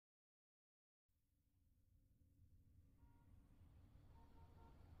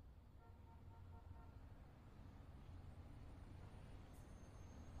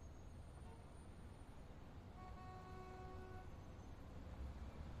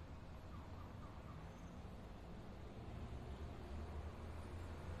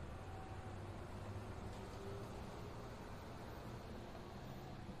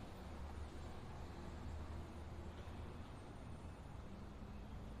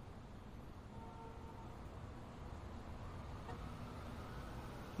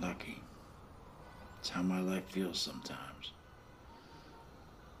lucky. It's how my life feels sometimes.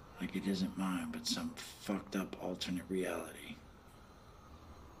 Like it isn't mine, but some fucked up alternate reality.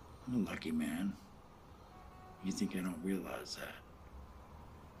 I'm a lucky man. You think I don't realize that?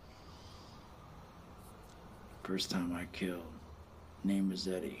 First time I killed, name was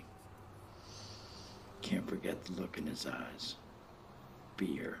Eddie. Can't forget the look in his eyes.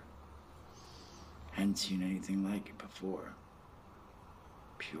 Fear. Hadn't seen anything like it before.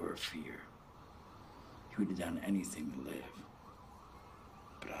 Pure fear. He would have done anything to live.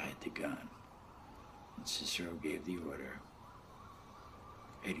 But I had the gun, and Cicero gave the order.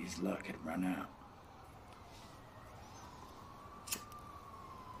 Eddie's luck had run out.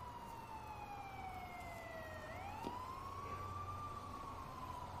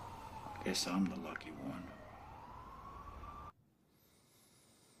 Guess I'm the lucky one.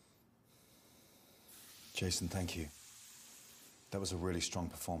 Jason, thank you. That was a really strong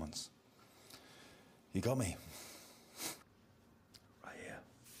performance. You got me. Right here.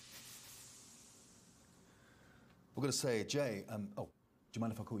 We're gonna say, Jay, oh, do you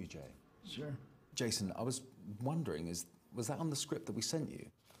mind if I call you Jay? Sure. Jason, I was wondering, was that on the script that we sent you?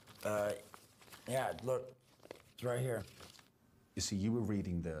 Yeah, look, it's right here. You see, you were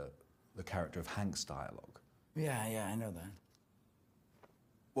reading the character of Hank's dialogue. Yeah, I know that.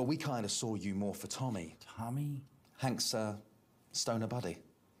 Well, we kind of saw you more for Tommy. Tommy? Hank's, stoner buddy.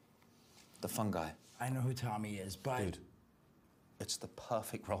 The fun guy. I know who Tommy is, but... Dude, it's the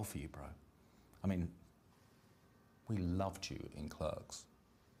perfect role for you, bro. I mean, we loved you in Clerks.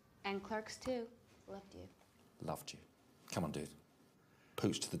 And Clerks, too. Loved you. Loved you. Come on, dude.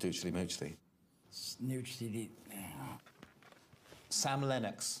 Pooch to the doochley moochly. Snoochly. Sam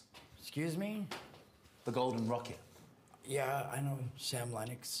Lennox. Excuse me? The Golden Rocket. Yeah, I know Sam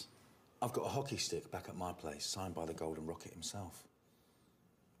Lennox. I've got a hockey stick back at my place, signed by the Golden Rocket himself.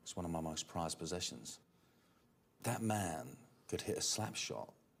 It's one of my most prized possessions. That man could hit a slap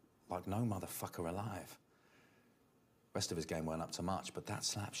shot like no motherfucker alive. Rest of his game weren't up to much, but that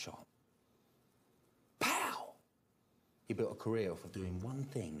slap shot, pow! He built a career off of doing one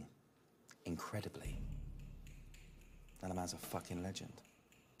thing incredibly. Now the man's a fucking legend.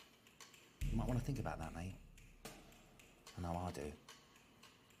 You might want to think about that, mate. I know I do.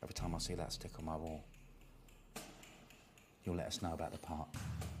 Every time I see that stick on my wall, you'll let us know about the part.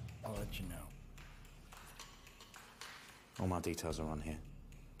 I'll let you know. All my details are on here.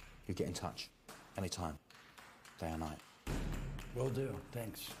 You get in touch anytime, day or night. Will do,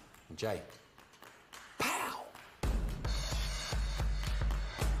 thanks. And Jay, pow!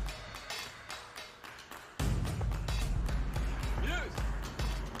 Muse!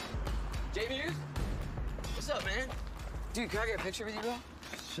 Jay Muse? What's up, man? Dude, can I get a picture with you, bro?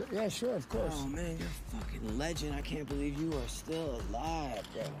 Sure, yeah, sure, of course. Oh, man, you're a fucking legend. I can't believe you are still alive,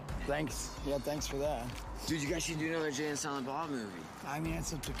 bro. Thanks. Yeah, thanks for that. Dude, you guys should do another Jay and Silent Bob movie. I mean,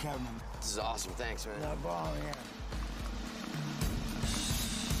 it's up to Kevin. This is awesome. Thanks, man. No problem, yeah.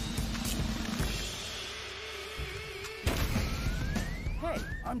 Hey,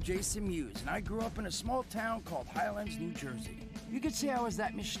 I'm Jason Mewes, and I grew up in a small town called Highlands, New Jersey. You could say I was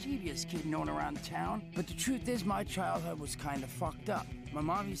that mischievous kid known around town, but the truth is my childhood was kind of fucked up. My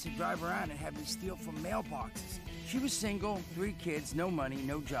mom used to drive around and have me steal from mailboxes. She was single, 3 kids, no money,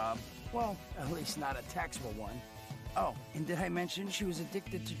 no job. Well, at least not a taxable one. Oh, and did I mention she was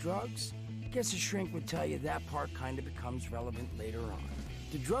addicted to drugs? Guess a shrink would tell you that part kind of becomes relevant later on.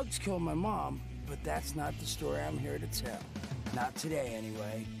 The drugs killed my mom, but that's not the story I'm here to tell. Not today,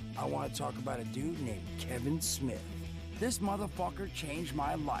 anyway. I want to talk about a dude named Kevin Smith. This motherfucker changed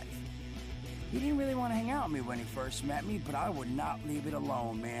my life. He didn't really want to hang out with me when he first met me, but I would not leave it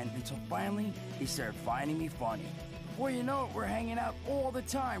alone, man, until finally he started finding me funny. Before you know it, we're hanging out all the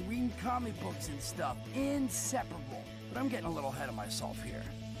time, reading comic books and stuff. Inseparable. But I'm getting a little ahead of myself here.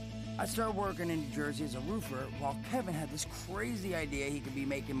 I started working in New Jersey as a roofer while Kevin had this crazy idea he could be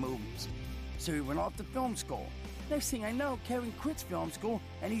making movies. So he went off to film school. Next thing I know, Kevin quits film school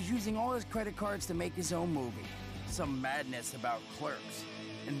and he's using all his credit cards to make his own movie. Some madness about Clerks.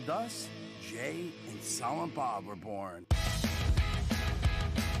 And thus, Jay and Silent Bob were born.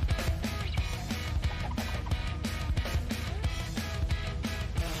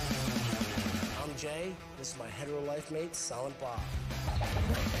 I'm Jay. This is my hetero life mate, Silent Bob.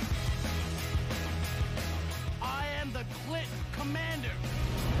 I am the Clit Commander.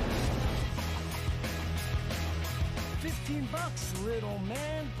 $15, little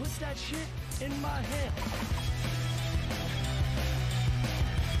man. Put that shit in my hand.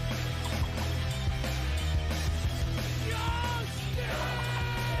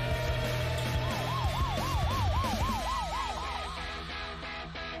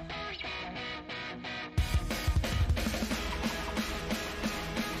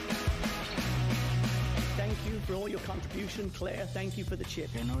 contribution, Claire. Thank you for the chip.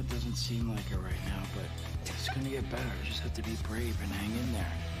 I know it doesn't seem like it right now, but it's gonna get better. You just have to be brave and hang in there.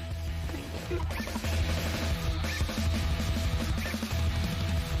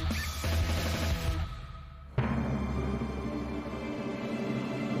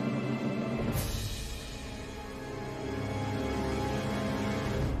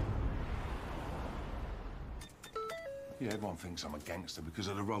 Yeah, everyone thinks I'm a gangster because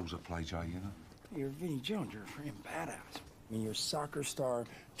of the roles I play, Jay, you know? You're Vinnie Jones. You're a freaking badass. I mean, you're a soccer star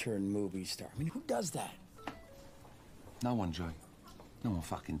turned movie star. I mean, who does that? No one, Jay. No one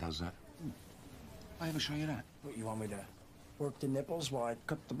fucking does that. I ever show you that? What, you want me to work the nipples while I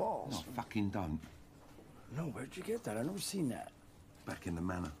cut the balls? No, fucking don't. No, where'd you get that? I've never seen that. Back in the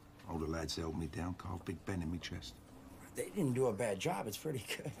manor, older lads held me down, carved Big Ben in my chest. They didn't do a bad job. It's pretty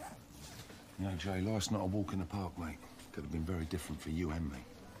good. You know, Jay, life's not a walk in the park, mate. Could have been very different for you and me.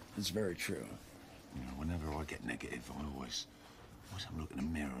 It's very true. You know, whenever I get negative, I always have a look in the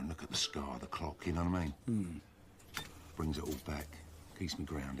mirror and look at the scar, the clock, you know what I mean? Brings it all back, keeps me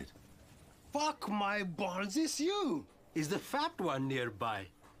grounded. Fuck my balls, it's you! Is the fat one nearby?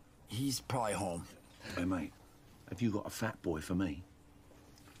 He's probably home. Hey, mate, have you got a fat boy for me?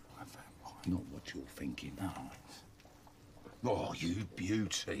 A fat boy? Not what you're thinking. No. Oh, you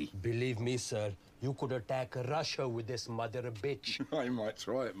beauty. Believe me, sir, you could attack Russia with this mother bitch. I might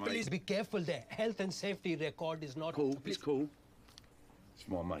try it, mate. Please be careful, the health and safety record is not... Cool, it's cool. It's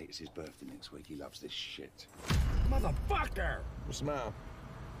my mate, it's his birthday next week. He loves this shit. Motherfucker! What's the matter?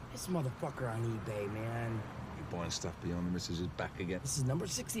 This motherfucker on eBay, man. You buying stuff beyond the missus's back again? This is number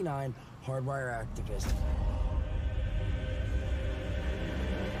 69, Hardwire Activist.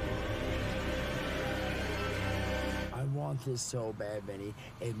 I want this so bad, Vinny.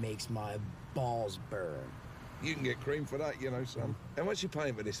 It makes my balls burn. You can get cream for that, you know, son. How much you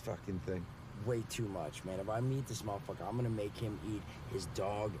paying for this fucking thing? Way too much, man. If I meet this motherfucker, I'm gonna make him eat his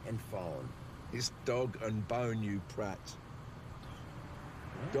dog and phone. It's dog and bone, you prat.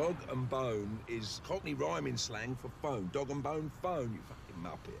 Dog and bone is Cockney rhyming slang for phone. Dog and bone, phone, you fucking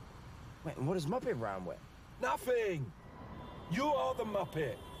muppet. Wait, and what does Muppet rhyme with? Nothing! You are the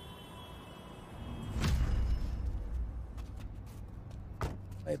muppet.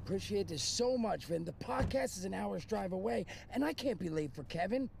 I appreciate this so much, Vin. The podcast is an hour's drive away, and I can't be late for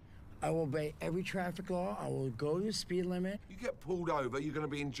Kevin. I will obey every traffic law. I will go the speed limit. You get pulled over, you're going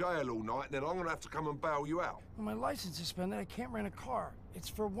to be in jail all night, and then I'm going to have to come and bail you out. When my license is suspended, I can't rent a car. It's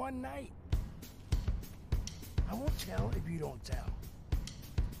for one night. I won't tell if you don't tell.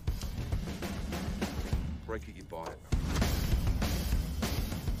 Break it, you buy it.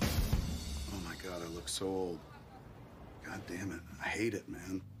 Oh my God, I look so old. God damn it, I hate it,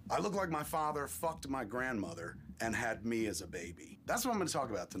 man. I look like my father fucked my grandmother and had me as a baby. That's what I'm gonna talk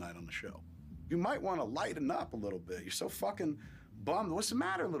about tonight on the show. You might wanna lighten up a little bit. You're so fucking bummed. What's the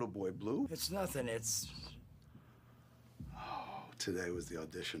matter, little boy Blue? It's nothing, it's... Oh, today was the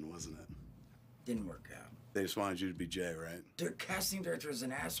audition, wasn't it? Didn't work out. They just wanted you to be Jay, right? Their casting director is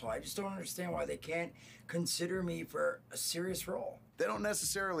an asshole. I just don't understand why they can't consider me for a serious role. They don't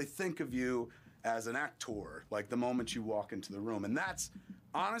necessarily think of you as an actor, like the moment you walk into the room. And that's,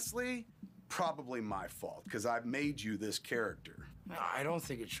 honestly, probably my fault, because I made you this character. No, I don't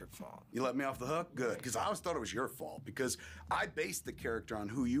think it's your fault. You let me off the hook? Good, because I always thought it was your fault, because I based the character on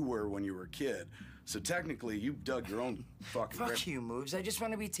who you were when you were a kid. So technically, you dug your own fucking... Fuck you, Moves. I just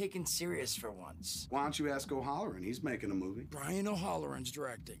want to be taken serious for once. Why don't you ask O'Halloran? He's making a movie. Brian O'Halloran's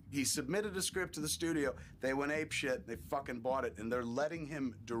directing. He submitted a script to the studio. They went apeshit. They fucking bought it, and they're letting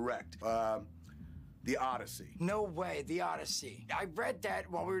him direct. The Odyssey. No way, The Odyssey. I read that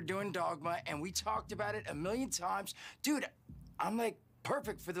while we were doing Dogma, and we talked about it a million times. Dude, I'm like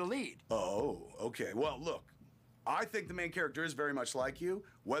perfect for the lead. Oh, okay. Well, look, I think the main character is very much like you.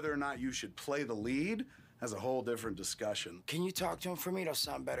 Whether or not you should play the lead has a whole different discussion. Can you talk to him for me? It'll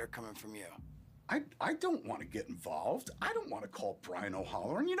sound better coming from you. I don't want to get involved. I don't want to call Brian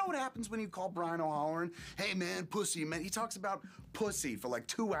O'Halloran. You know what happens when you call Brian O'Halloran? Hey, man, pussy, man. He talks about pussy for like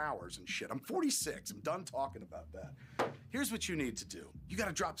 2 hours and shit. I'm 46. I'm done talking about that. Here's what you need to do. You got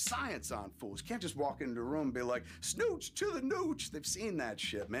to drop science on fools. You can't just walk into a room and be like, snooch to the nooch. They've seen that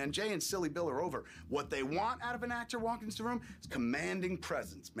shit, man. Jay and Silly Bill are over. What they want out of an actor walking into the room is commanding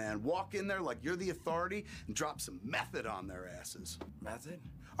presence, man. Walk in there like you're the authority and drop some method on their asses. Method?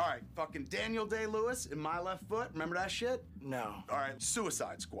 All right, fucking Daniel Day-Lewis in My Left Foot. Remember that shit? No. All right,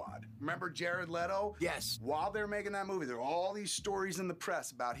 Suicide Squad. Remember Jared Leto? Yes. While they were making that movie, there were all these stories in the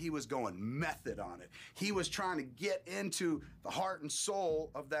press about he was going method on it. He was trying to get into into the heart and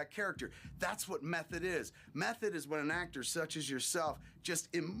soul of that character. That's what method is. Method is when an actor such as yourself just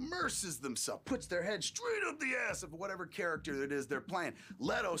immerses themselves, puts their head straight up the ass of whatever character it is they're playing.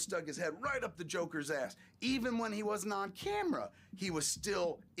 Leto stuck his head right up the Joker's ass. Even when he wasn't on camera, he was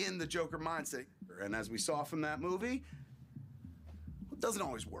still in the Joker mindset. And as we saw from that movie, doesn't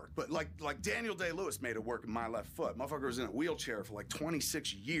always work, but like Daniel Day-Lewis made it work in My Left Foot. Motherfucker was in a wheelchair for like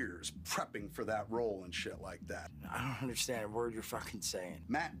 26 years prepping for that role and shit like that. I don't understand a word you're fucking saying.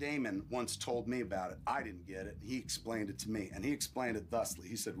 Matt Damon once told me about it. I didn't get it. He explained it to me, and he explained it thusly.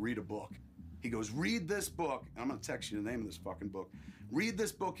 He said, read a book. He goes, read this book. And I'm gonna text you the name of this fucking book. Read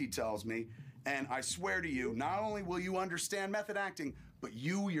this book, he tells me, and I swear to you, not only will you understand method acting, but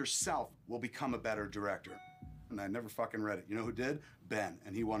you yourself will become a better director. And I never fucking read it. You know who did? Ben,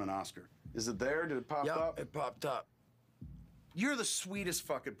 and he won an Oscar. Is it there? Did it pop up? It popped up. You're the sweetest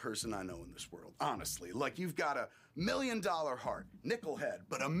fucking person I know in this world, honestly. Like, you've got $1 million heart, nickel head,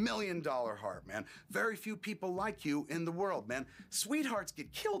 but $1 million heart, man. Very few people like you in the world, man. Sweethearts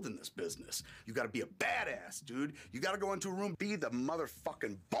get killed in this business. You gotta be a badass, dude. You gotta go into a room, be the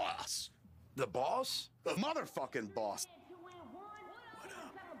motherfucking boss. The boss? The motherfucking boss. What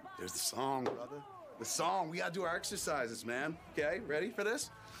up? There's the song, brother. The song. We gotta do our exercises, man. Okay, ready for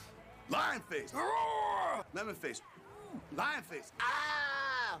this? Lion face. Lemon face. Lion face.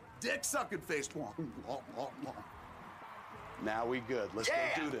 Ah! Dick sucking face. Now we good. Let's go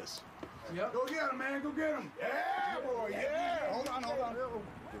do this. Yep. Go get him, man. Go get him. Yeah, boy. Yeah. Hold on.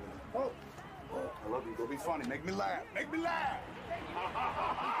 Oh. I love you. Go be funny. Make me laugh. Make me laugh.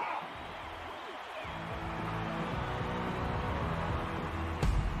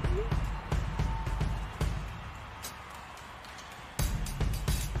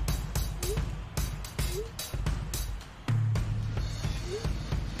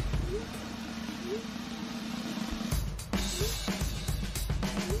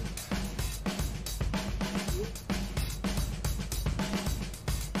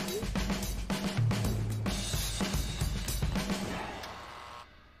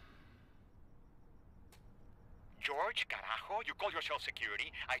 George, carajo, you call yourself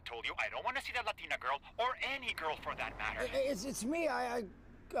security. I told you I don't want to see that Latina girl, or any girl for that matter. It's me. I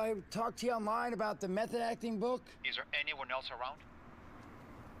talked to you online about the method acting book. Is there anyone else around?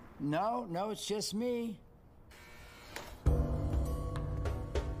 No, it's just me.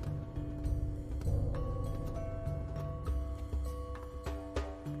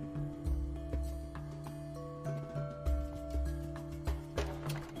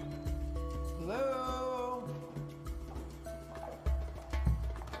 Hello?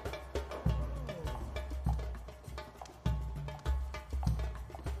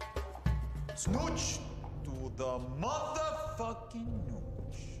 Snooch to the motherfucking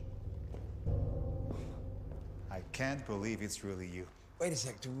nooch. I can't believe it's really you. Wait a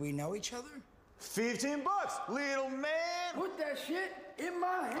sec, do we know each other? $15, little man. Put that shit in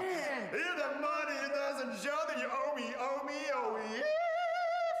my hand. If the money doesn't show, then you owe me. If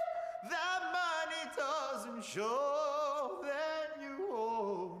that money doesn't show, then you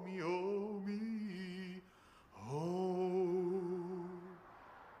owe me.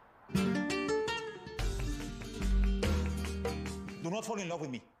 Do not fall in love with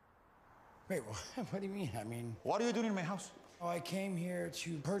me. Wait, what do you mean? I mean... What are you doing in my house? Oh, I came here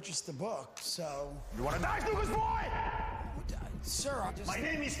to purchase the book, so... You wanna die, Lucas boy? Sir, I just... My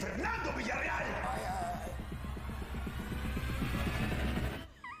name is Fernando Villarreal.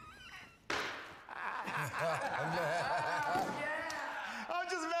 I'm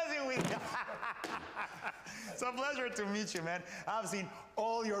just messing with you. It's a pleasure to meet you, man. I've seen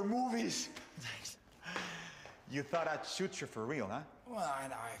all your movies. Thanks. You thought I'd shoot you for real, huh? Well, I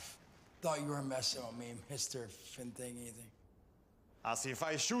thought you were messing with me, Mr. Finthingy. As if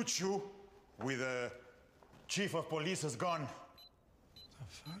I shoot you with the chief of police's gun. The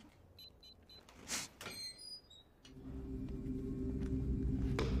fuck?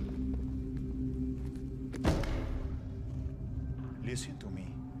 Listen to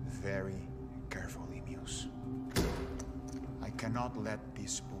me very carefully, Muse. I cannot let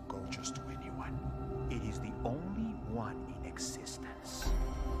this book go just to anyone. It is the only one in existence.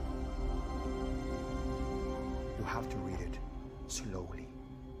 You have to read it slowly.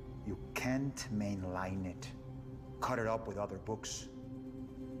 You can't mainline it. Cut it up with other books.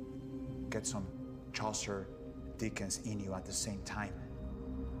 Get some Chaucer, Dickens in you at the same time.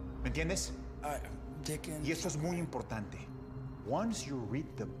 ¿Me entiendes? Dickens... Y esto es muy importante. Once you read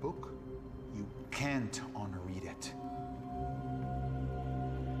the book, you can't unread it.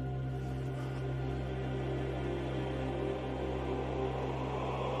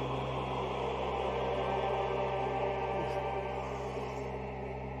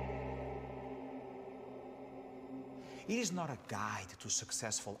 It is not a guide to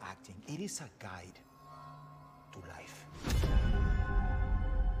successful acting. It is a guide to life.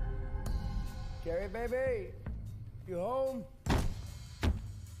 Carrie, baby, you home?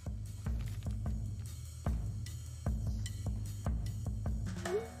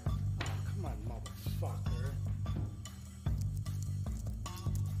 Come on, motherfucker.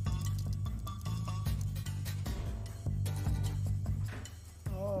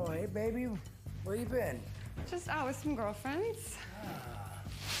 Oh, hey, baby, where you been? Just out with some girlfriends.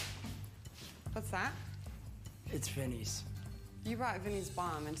 What's that? It's Vinny's. You brought Vinny's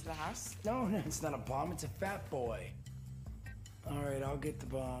bomb into the house? No, it's not a bomb, it's a fat boy. All right, I'll get the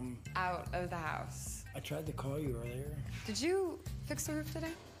bomb. Out of the house. I tried to call you earlier. Did you fix the roof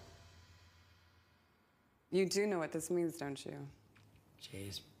today? You do know what this means, don't you?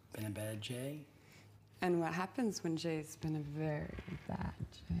 Jay's been a bad Jay. And what happens when Jay's been a very bad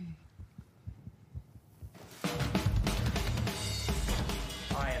Jay?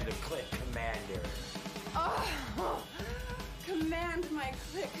 I am the clique commander. Oh! Command my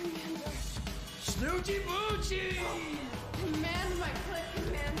clique, Commander. Snoochie Boochie! Command my clique,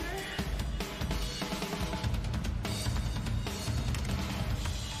 Commander.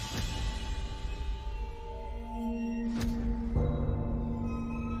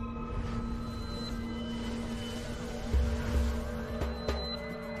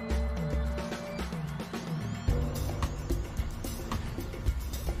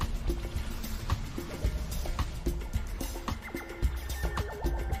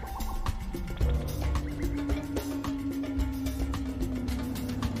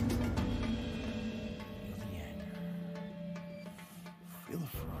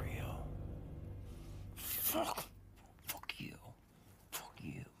 Fuck you. Fuck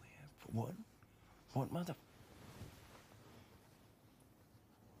you, man. What? What mother...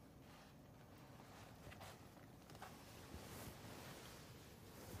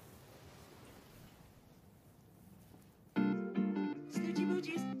 Snoochie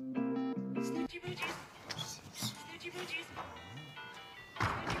Boochies. Snoochie Boochies. Snoochie Boochies.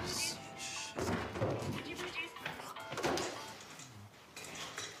 Snoochie Boochies.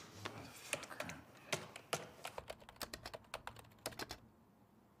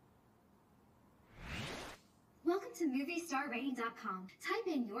 Welcome to MovieStarRating.com. Type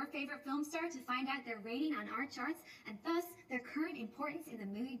in your favorite film star to find out their rating on our charts and thus their current importance in the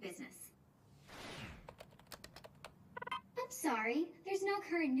movie business. I'm sorry, there's no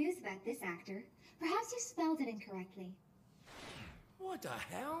current news about this actor. Perhaps you spelled it incorrectly. What the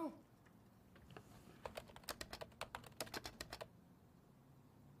hell?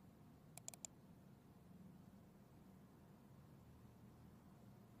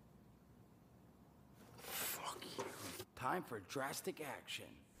 Fuck you. Time for drastic action.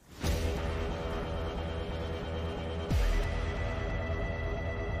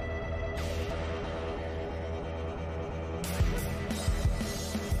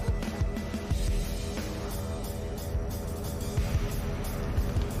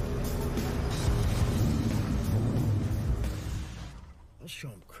 I'll show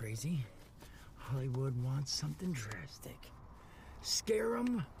him crazy. Hollywood wants something drastic. Scare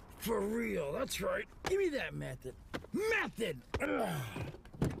him for real. That's right. Give me that method. Method! Ugh.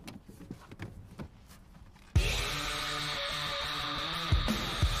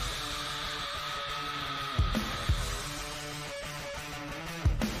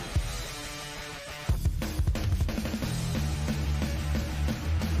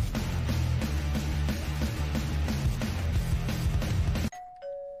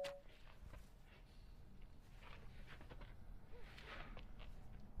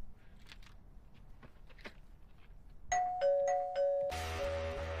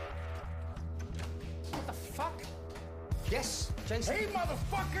 Yes, Jason. Hey,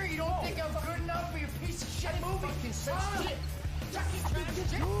 motherfucker! You don't think I'm good enough for your piece of shit movie? Fucking say shit.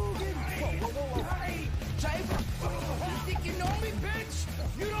 Hey, Jay! You think you know me, bitch?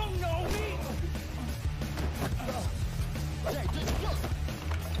 You don't know me!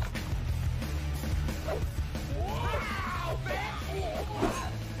 Wow, bitch!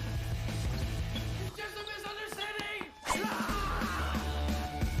 It's just a misunderstanding!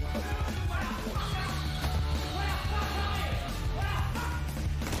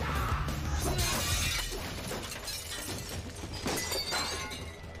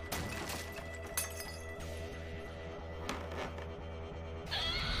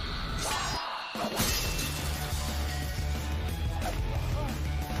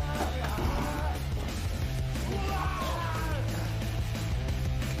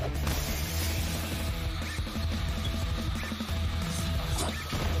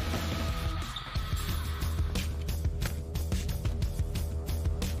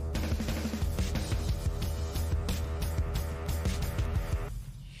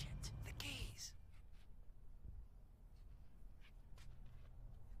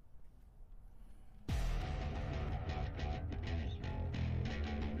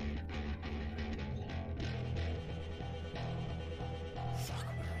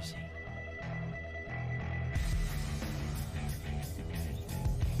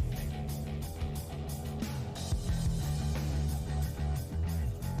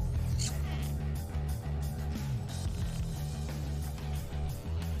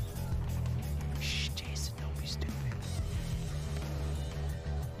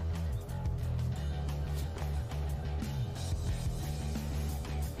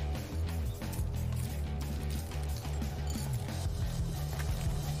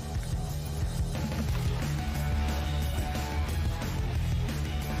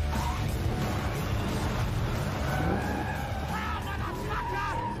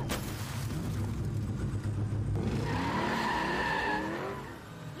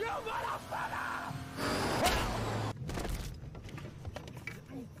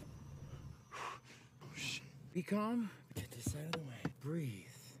 Be calm. Get this out of the way. Breathe.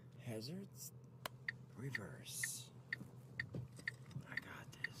 Hazards. Reverse. I got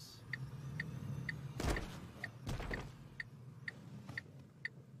this.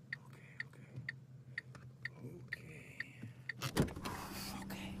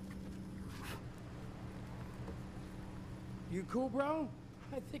 Okay. You cool, bro?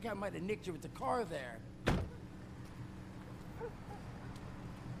 I think I might have nicked you with the car there.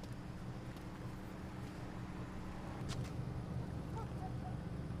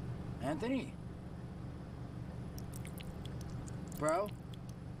 Anthony? Bro?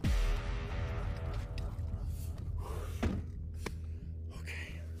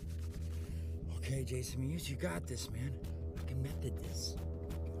 Okay, Jason Mewes, you got this, man. I can method this.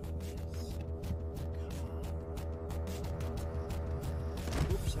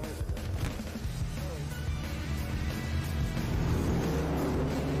 Oops, sorry about that.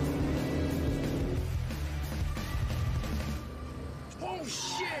 Oh,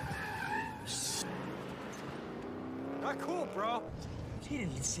 shit! Not cool, bro. He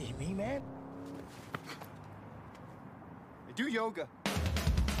didn't see me, man. I do yoga. You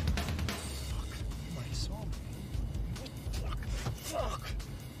might have saw me. Fuck!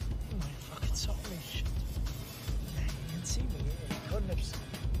 You might have fucking saw me. Shit. Man, you didn't see me. You couldn't have seen me.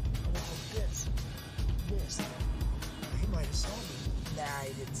 I was like this. This. He might have saw me. Nah,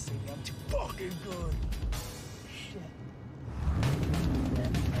 he didn't see me. I'm too fucking good. Shit.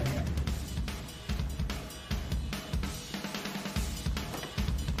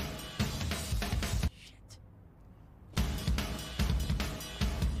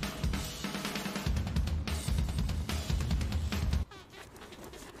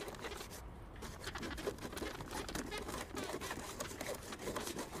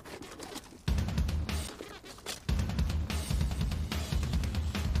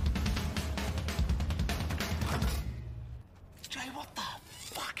 What the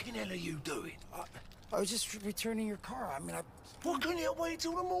hell are you doing? I was just returning your car. I mean, Why couldn't you wait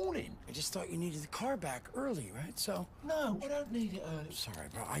till the morning? I just thought you needed the car back early, right? So. No, I don't need it early. Sorry,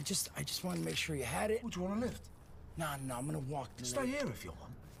 bro. I just wanted to make sure you had it. Would you want to lift? No, I'm gonna walk. Stay here if you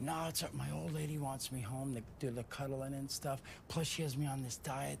want. No, it's my old lady wants me home to do the cuddling and stuff. Plus, she has me on this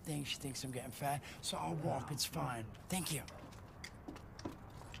diet thing. She thinks I'm getting fat, so I'll walk. It's fine. Thank you.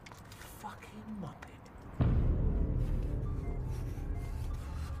 Fucking muppet.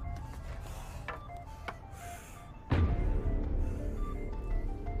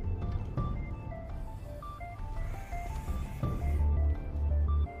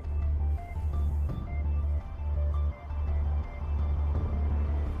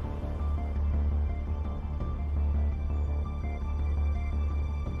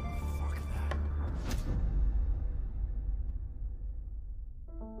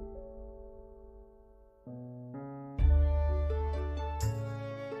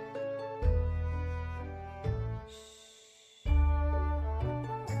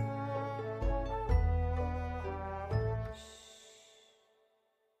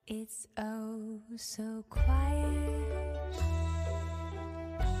 It's oh so quiet.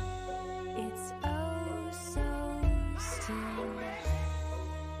 It's oh so still.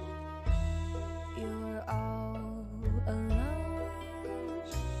 You're all alone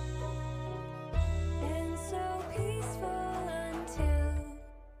and so peaceful until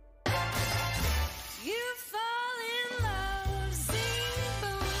you fall in love. Zing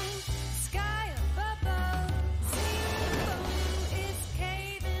boom, sky up above. Zing boom, it's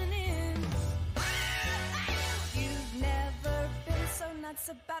caving in. You've never been so nuts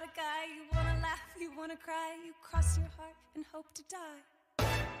about a guy. You wanna laugh, you wanna cry. You cross your heart and hope to die.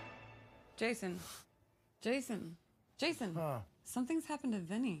 Jason. Something's happened to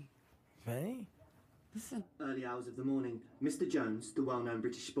Vinny. Vinny? Listen. Early hours of the morning, Mr. Jones, the well-known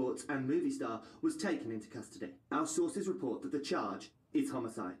British sports and movie star, was taken into custody. Our sources report that the charge is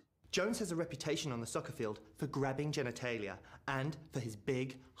homicide. Jones has a reputation on the soccer field for grabbing genitalia and for his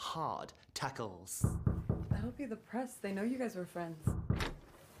big, hard tackles. That'll be the press. They know you guys were friends.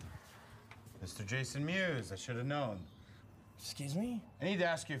 Mr. Jason Mewes, I should have known. Excuse me? I need to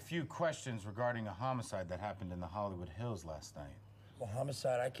ask you a few questions regarding a homicide that happened in the Hollywood Hills last night. Well,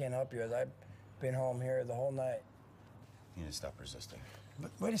 homicide, I can't help you as I've been home here the whole night. You need to stop resisting.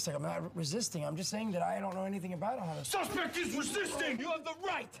 But wait a second, I'm not resisting. I'm just saying that I don't know anything about a homicide. Suspect is resisting! You have the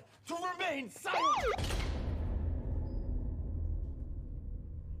right to remain silent!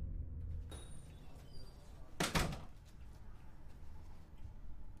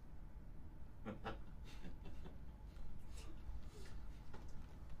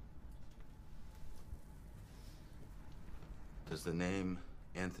 Does the name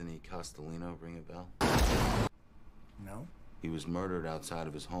Anthony Castellino ring a bell? No? He was murdered outside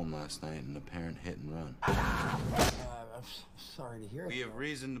of his home last night in an apparent hit and run. I'm sorry to hear We that. have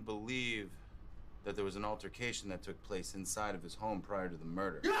reason to believe that there was an altercation that took place inside of his home prior to the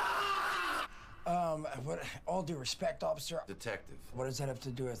murder. What, all due respect, officer. Detective. What does that have to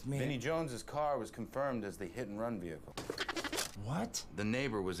do with me? Vinnie Jones's car was confirmed as the hit-and-run vehicle. What? The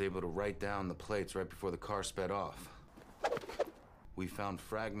neighbor was able to write down the plates right before the car sped off. We found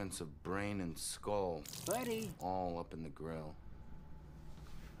fragments of brain and skull. Buddy. All up in the grill.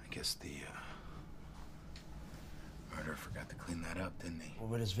 I guess the murderer forgot to clean that up, didn't he? Well,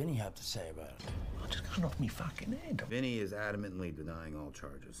 what does Vinny have to say about it? I just got off me fucking head. Vinny is adamantly denying all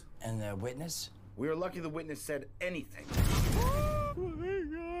charges. And the witness? We are lucky the witness said anything.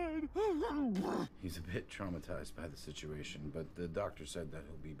 He's a bit traumatized by the situation, but the doctor said that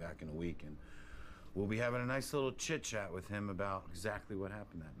he'll be back in a week, and we'll be having a nice little chit-chat with him about exactly what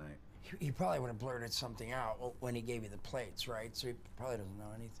happened that night. He probably would have blurted something out when he gave you the plates, right? So he probably doesn't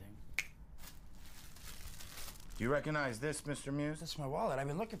know anything. Do you recognize this, Mr. Muse? That's my wallet. I've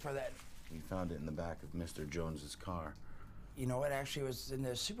been looking for that. We found it in the back of Mr. Jones's car. You know what? Actually, it was in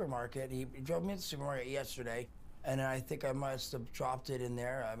the supermarket. He drove me to the supermarket yesterday, and I think I must have dropped it in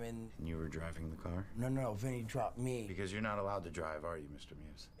there. I mean... And you were driving the car? No, Vinny dropped me. Because you're not allowed to drive, are you, Mr.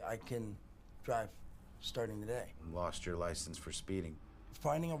 Muse? I can drive starting today. Lost your license for speeding.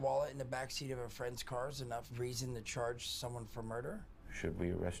 Finding a wallet in the backseat of a friend's car is enough reason to charge someone for murder? Should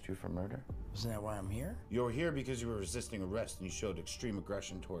we arrest you for murder? Isn't that why I'm here? You're here because you were resisting arrest and you showed extreme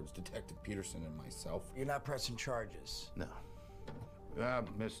aggression towards Detective Peterson and myself. You're not pressing charges? No.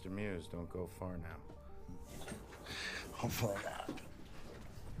 Mr. Muse, don't go far now. Hopefully not.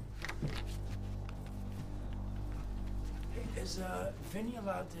 Hey, is Vinny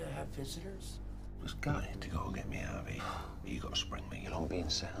allowed to have visitors? Was gutted to go and get me out of here. You got to spring me along being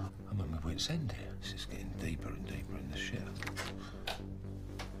set up. I'm on my wit's end here. This is getting deeper and deeper in the shit.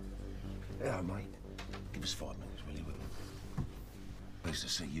 Yeah, mate. Give us 5 minutes, will you? Nice to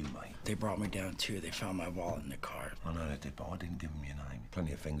see you, mate. They brought me down too. They found my wallet in the car. I know they did, but I didn't give them your name.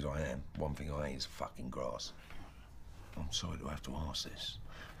 Plenty of things I am. One thing I ain't is fucking grass. I'm sorry to have to ask this.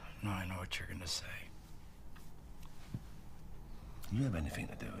 No, I know what you're gonna say. You have anything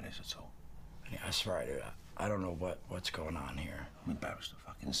to do with this at all? Yeah, I swear I do. I don't know what's going on here. I'm embarrassed to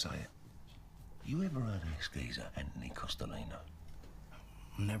fucking say it. You ever heard of this geezer, Anthony Castellino?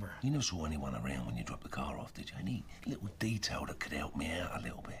 Never. You never saw anyone around when you dropped the car off, did you? Any little detail that could help me out a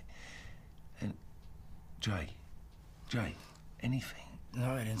little bit? And Jay, anything?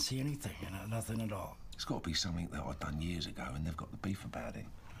 No, I didn't see anything. Nothing at all. It's got to be something that I've done years ago and they've got the beef about it.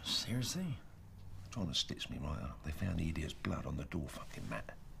 Seriously? Trying to stitch me right up. They found the idiot's blood on the door fucking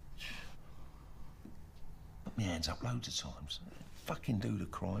mat. Put my hands up loads of times. Fucking do the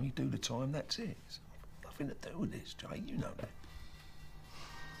crime, you do the time, that's it. It's nothing to do with this, Jay, you know that.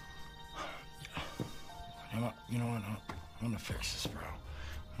 You know what? I'm gonna fix this, bro.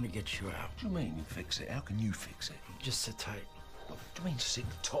 I'm gonna get you out. What do you mean you fix it? How can you fix it? Just sit tight. What do you mean sit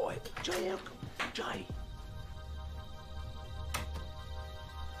tight? Jay, how come? Jay.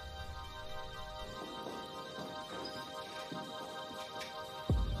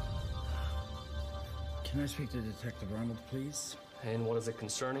 Can I speak to Detective Arnold, please? And what is it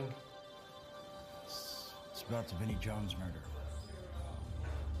concerning? It's about the Vinnie Jones murder.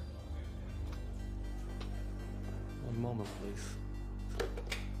 One moment, please.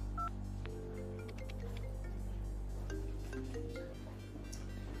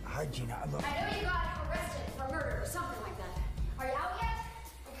 Hi, Gina. Look. I know you got arrested for murder or something like that. Are you out yet?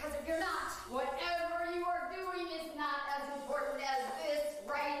 Because if you're not, whatever you are doing is not as important as this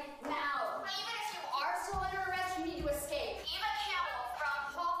right now. Even if you are still under arrest, you need to escape. Eva Campbell from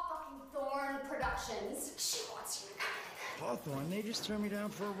Paul fucking Thorne Productions. She wants you to come in. Hawthorne, they just turned me down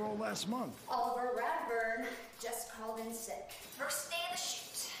for a role last month. Oliver Radburn just called in sick. First day of the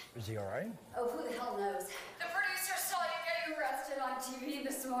shoot. Is he all right? Oh, who the hell knows? The producer saw you getting arrested on TV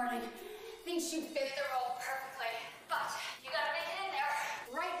this morning. Thinks you fit the role perfectly. But you gotta make it in there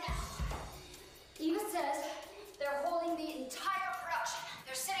right now. Eva says they're holding the entire production.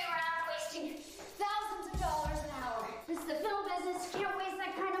 They're sitting around wasting thousands of dollars an hour. This is the film business. You don't waste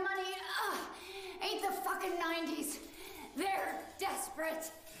that kind of money. Ain't the fucking 90s. They're desperate.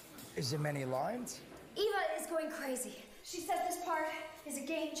 Is it many lines? Eva is going crazy. She says this part is a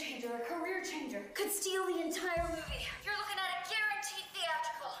game changer, a career changer. Could steal the entire movie. You're looking at a guaranteed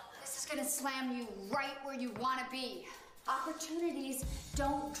theatrical. This is gonna slam you right where you wanna be. Opportunities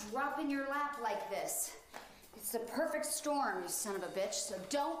don't drop in your lap like this. It's the perfect storm, you son of a bitch, so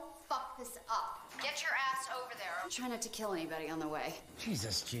don't fuck this up. Get your ass over there. I'm trying not to kill anybody on the way.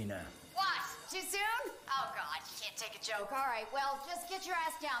 Jesus, Gina. What? Too soon? Oh, God, you can't take a joke. All right, well, just get your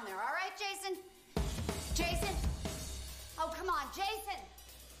ass down there, all right, Jason? Jason? Oh, come on, Jason!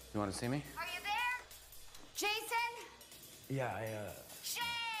 You want to see me? Are you there? Jason? Yeah, Shay!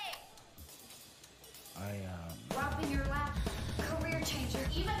 Drop in your lap, career changer,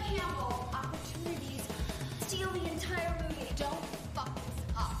 Eva Campbell, opportunities, steal the entire movie. Don't fuck this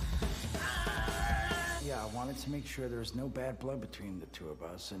up. Yeah, I wanted to make sure there was no bad blood between the two of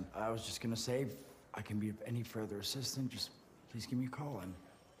us, and I was just gonna say, if I can be of any further assistance, just please give me a call, and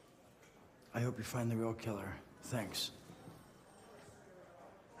I hope you find the real killer. Thanks.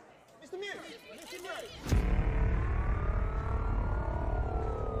 Mr. Muse! Mr. Muse!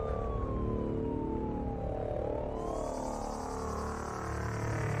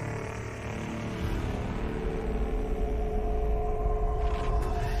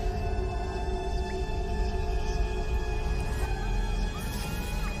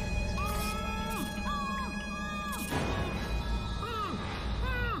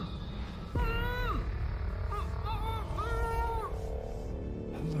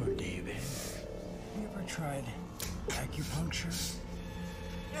 Hello, David. You ever tried acupuncture?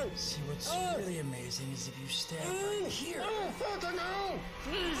 See, what's really amazing is if you stab right here.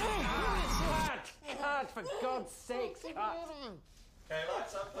 Cut, for God's sakes, cut. Okay,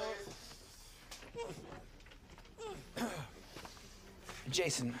 lights up, please.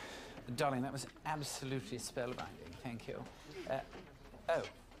 Jason, darling, that was absolutely spellbinding. Thank you. Oh,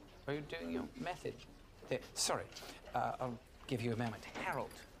 are you doing your method? Sorry, I'll give you a moment.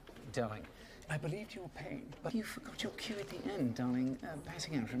 Harold, darling, I believed your pain, but you forgot your cue at the end, darling.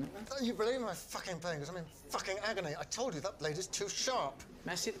 Passing out, remember? You believe my fucking pain, because I'm in fucking agony. I told you that blade is too sharp.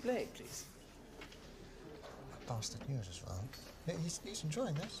 May I see the blade, please? That bastard News as well. Yeah, he's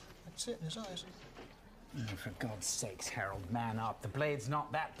enjoying this. I can see it in his eyes. Oh, for God's sakes, Harold, man up. The blade's not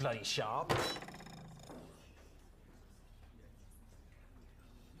that bloody sharp.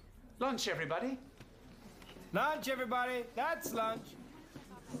 Lunch, everybody. Lunch, everybody. That's lunch.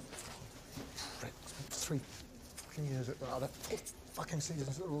 Frick, 3 fucking years at rather. 4 fucking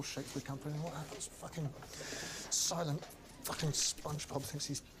seasons at the Royal Shakespeare Company. What happens? Fucking silent fucking SpongeBob thinks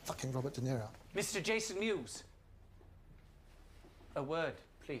he's fucking Robert De Niro. Mr. Jason Mewes. A word,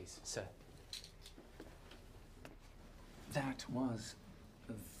 please, sir. That was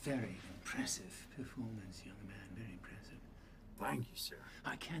a very impressive performance, young man. Very impressive. Thank you, sir.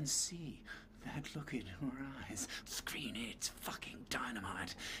 I can see that look in your eyes. Screen it's fucking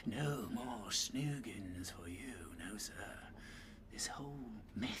dynamite. No more snoogans for you, no, sir. This whole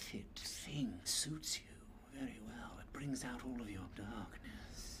method thing suits you very well. It brings out all of your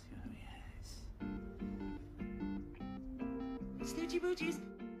darkness. Oh, yes. Snoochie boochies.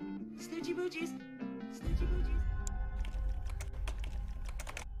 Snoochie boochies. Snoochie boochies.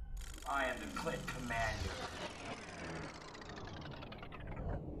 I am the Clint Commander.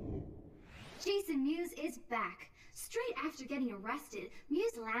 Jason Mewes is back. Straight after getting arrested,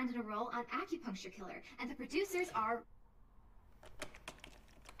 Mewes landed a role on Acupuncture Killer, and the producers are...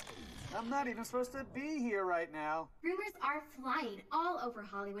 I'm not even supposed to be here right now. Rumors are flying all over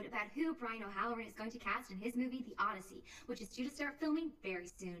Hollywood about who Brian O'Halloran is going to cast in his movie, The Odyssey, which is due to start filming very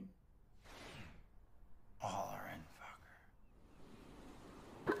soon. O'Halloran,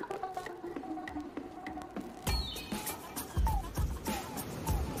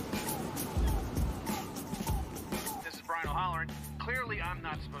 This is Brian O'Halloran. Clearly, I'm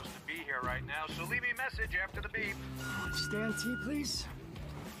not supposed to be here right now, so leave me a message after the beep. Stan T, please.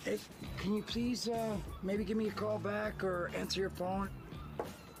 Hey, can you please, maybe give me a call back or answer your phone?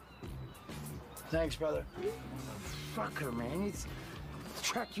 Thanks, brother. Fucker, man. He's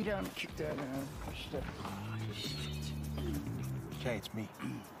tracked you down and kicked that shit. Oh, shit. Jay, it's me.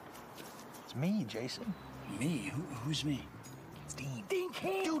 It's me, Jason. Me? Who's me? It's Dean. Dean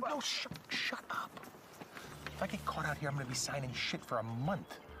King! Dude, no, shut up. If I get caught out here, I'm gonna be signing shit for a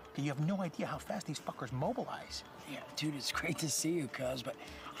month. You have no idea how fast these fuckers mobilize. Yeah, dude, it's great to see you, cuz, but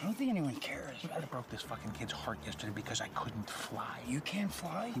I don't think anyone cares. I broke this fucking kid's heart yesterday because I couldn't fly. You can't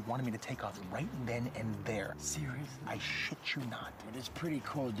fly? He wanted me to take off right then and there. Seriously? I shit you not. But it's pretty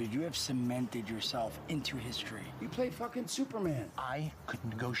cool, dude. You have cemented yourself into history. You play fucking Superman. I could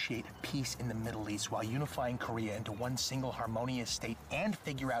negotiate peace in the Middle East while unifying Korea into one single harmonious state and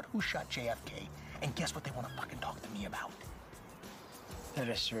figure out who shot JFK. And guess what they want to fucking talk to me about? That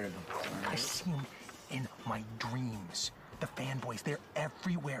is sort of important. I see them in my dreams. The fanboys, they're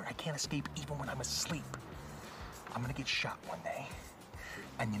everywhere. I can't escape even when I'm asleep. I'm gonna get shot one day.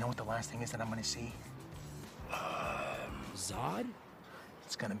 And you know what the last thing is that I'm gonna see? Zod?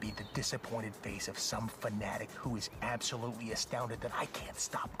 It's gonna be the disappointed face of some fanatic who is absolutely astounded that I can't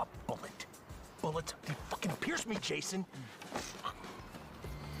stop a bullet. Bullet, they fucking pierce me, Jason.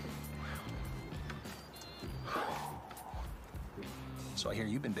 So I hear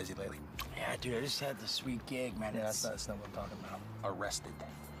you've been busy lately. Yeah, dude, I just had the sweet gig, man. Yeah, that's not what I'm talking about. Arrested.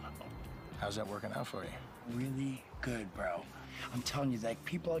 How's that working out for you? Really good, bro. I'm telling you, like,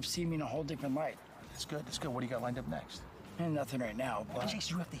 people have seen me in a whole different light. That's good, that's good. What do you got lined up next? Nothing right now, but...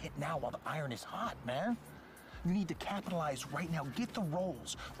 Jason, you have to hit now while the iron is hot, man. You need to capitalize right now. Get the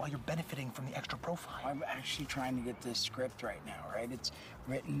roles while you're benefiting from the extra profile. I'm actually trying to get this script right now, right? It's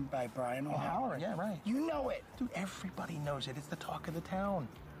written by Brian O'Halloran. Yeah, right. You know it. Dude, everybody knows it. It's the talk of the town.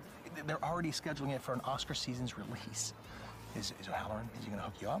 They're already scheduling it for an Oscar season's release. Is O'Halloran, is he gonna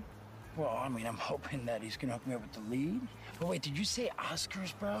hook you up? Well, I mean, I'm hoping that he's gonna hook me up with the lead. But wait, did you say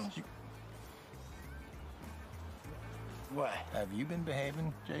Oscars, bro? What? Have you been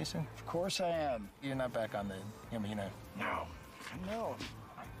behaving, Jason? Of course I am. You're not back on the, No. No.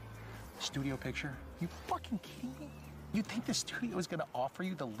 Studio picture? You fucking kidding me? You think the studio is gonna offer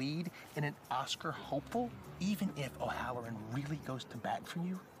you the lead in an Oscar hopeful? Even if O'Halloran really goes to bat for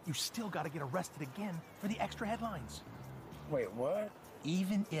you, you still gotta get arrested again for the extra headlines. Wait, what?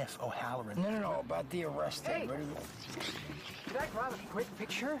 Even if O'Halloran... No, about the arrested. Hey. Could I grab a quick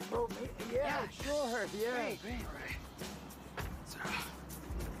picture? Bro, yeah, sure, yeah. Great.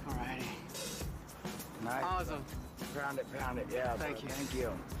 Alrighty. Nice. Awesome. Pound it. Yeah, Thank you. Thank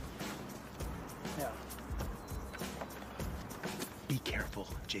you. Yeah. Be careful,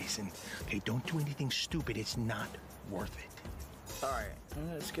 Jason. Okay, don't do anything stupid. It's not worth it. All right.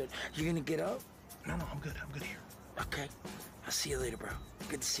 That's good. You gonna get up? No, I'm good. I'm good here. Okay. I'll see you later, bro.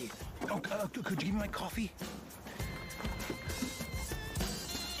 Good to see you. Oh, could you give me my coffee?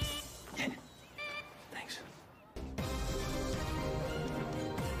 Thanks.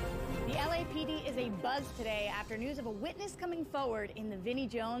 The LAPD is abuzz today after news of a witness coming forward in the Vinnie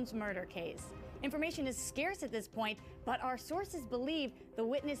Jones murder case. Information is scarce at this point, but our sources believe the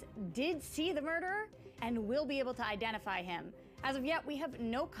witness did see the murderer and will be able to identify him. As of yet, we have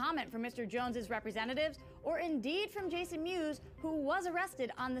no comment from Mr. Jones's representatives or indeed from Jason Mewes, who was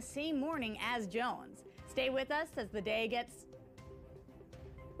arrested on the same morning as Jones. Stay with us as the day gets...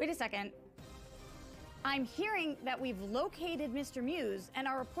 Wait a second. I'm hearing that we've located Mr. Mewes and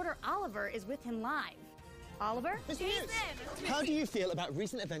our reporter Oliver is with him live. Oliver? Mr. Mewes, how do you feel about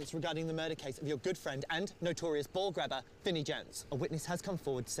recent events regarding the murder case of your good friend and notorious ball grabber, Vinnie Jones? A witness has come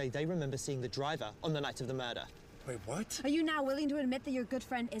forward to say they remember seeing the driver on the night of the murder. Wait, what? Are you now willing to admit that your good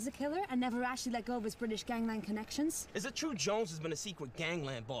friend is a killer and never actually let go of his British gangland connections? Is it true Jones has been a secret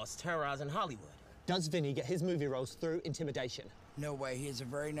gangland boss terrorizing Hollywood? Does Vinnie get his movie roles through intimidation? No way. He is a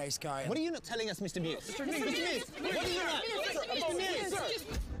very nice guy. What are you not telling us, Mr. Mewes? Mr. Mewes! What are you not? Mr.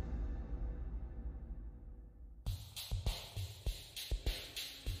 Mewes!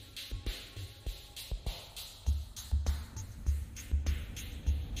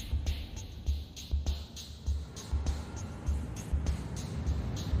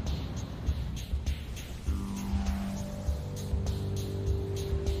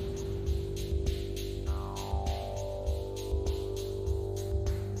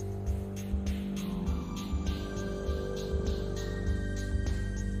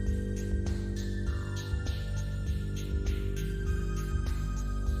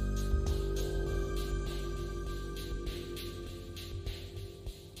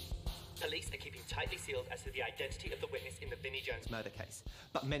 Police are keeping tightly sealed as to the identity of the witness in the Vinnie Jones murder case,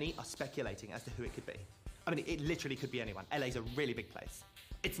 but many are speculating as to who it could be. I mean, it literally could be anyone. LA's a really big place.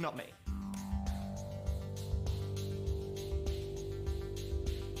 It's not me.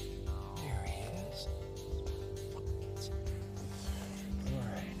 There he is. All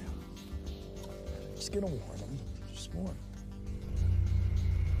right. Just gonna warn him. Just warn him.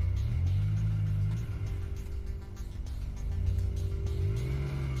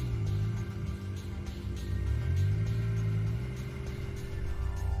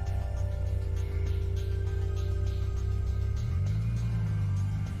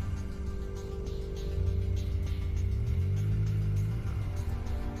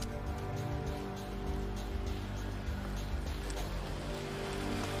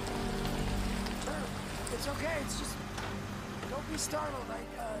 It's okay, it's just... Don't be startled.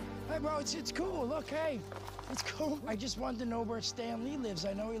 Hey, bro, it's cool. Look, hey, it's cool. I just wanted to know where Stan Lee lives.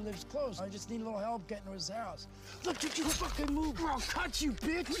 I know he lives close. I just need a little help getting to his house. Look, did you fucking move? Bro, I'll cut you,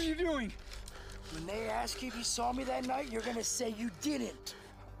 bitch. What are you doing? When they ask you if you saw me that night, you're gonna say you didn't.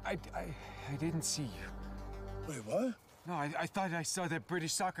 I didn't see you. Wait, what? No, I thought I saw that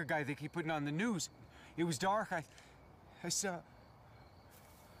British soccer guy they keep putting on the news. It was dark. I saw...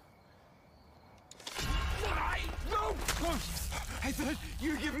 No! I thought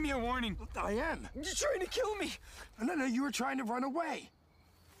you were giving me a warning. I am. You're trying to kill me. No, you were trying to run away.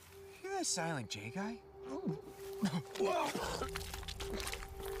 You're that Silent J guy?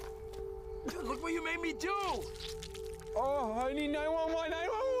 Look what you made me do! Oh, I need 911,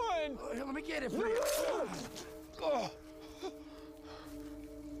 911! Here, let me get it for you. Oh.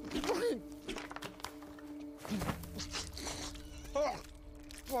 Oh,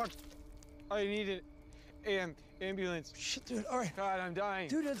 fuck. I need an ambulance. Shit, dude, all right. God, I'm dying.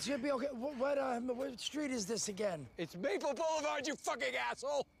 Dude, it's gonna be okay. What street is this again? It's Maple Boulevard, you fucking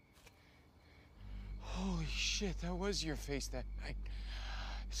asshole! Holy shit, that was your face that night.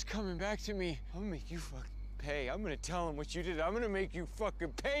 It's coming back to me. I'm gonna make you fucking pay. I'm gonna tell him what you did. I'm gonna make you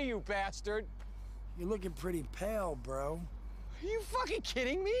fucking pay, you bastard! You're looking pretty pale, bro. Are you fucking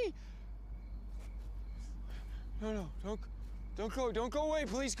kidding me? No, don't go away,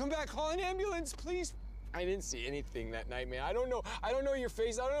 please. Come back, call an ambulance, please. I didn't see anything that night, man. I don't know your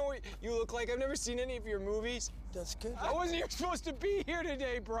face. I don't know what you look like. I've never seen any of your movies. That's good. I wasn't even supposed to be here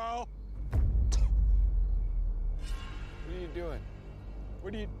today, bro. What are you doing?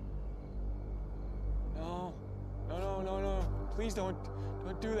 What are you... No. Please don't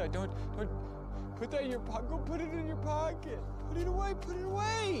do that. Don't put that in your pocket. Go put it in your pocket. Put it away.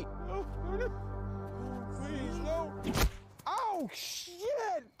 No. Please, no. Oh,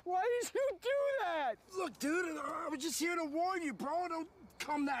 shit! Why did you do that? Look, dude, I was just here to warn you, bro. Don't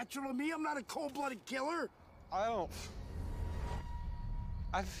come natural to me. I'm not a cold-blooded killer. I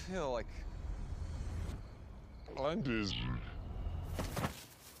feel like... I'm busy.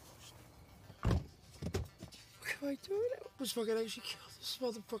 What am I doing? I was fucking actually killed this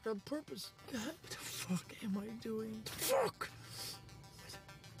motherfucker on purpose. God, what the fuck am I doing? Fuck!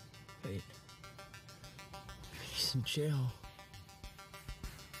 Wait. He's in jail.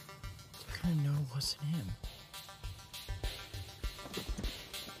 They're gonna know it wasn't him.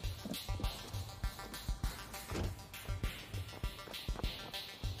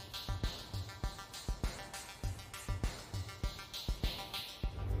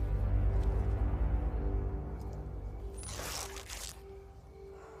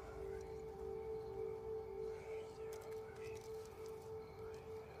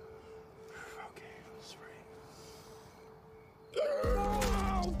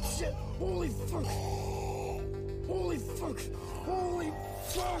 Holy fuck! Holy fuck! Holy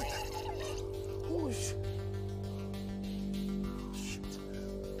fuck! Holy shit!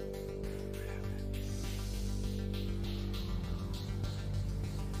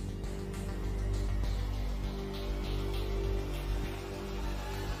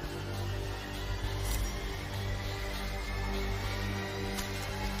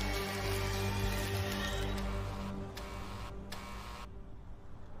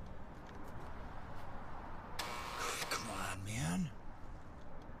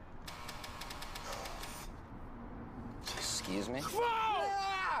 Excuse me?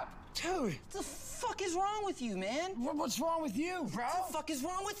 Whoa! Dude! What the fuck is wrong with you, man? What's wrong with you, bro? What the fuck is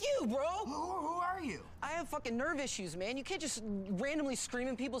wrong with you, bro? Who are you? I have fucking nerve issues, man. You can't just randomly scream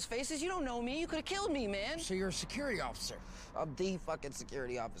in people's faces. You don't know me. You could have killed me, man. So you're a security officer? I'm the fucking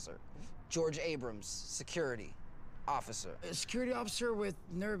security officer. George Abrams, security officer. A security officer with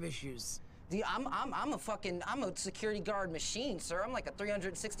nerve issues. I'm a security guard machine, sir. I'm like a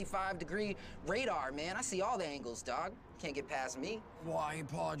 365-degree radar, man. I see all the angles, dog. Can't get past me. Well, I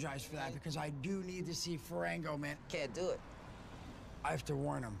apologize for that because I do need to see Farango, man. Can't do it. I have to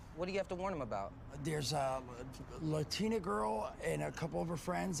warn him. What do you have to warn him about? There's a Latina girl and a couple of her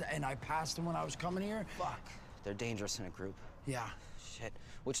friends, and I passed them when I was coming here. Fuck. They're dangerous in a group. Yeah. Shit.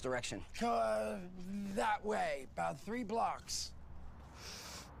 Which direction? That way, about 3 blocks.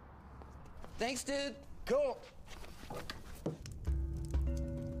 Thanks, dude. Cool.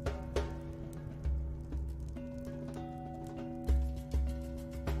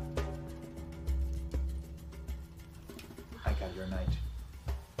 I got your night.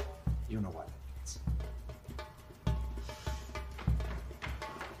 You know what that means.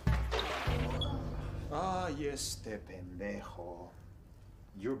 Ah, este pendejo.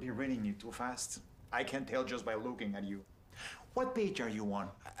 You've been reading it too fast. I can tell just by looking at you. What page are you on?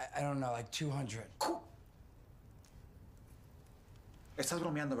 I don't know, like 200. ¿Estás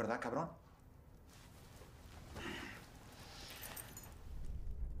bromeando, verdad, cabrón?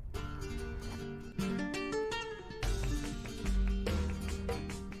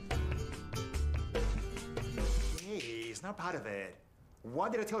 Hey, it's not part of it.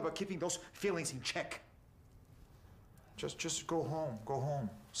 What did I tell you about keeping those feelings in check? Just go home. Go home.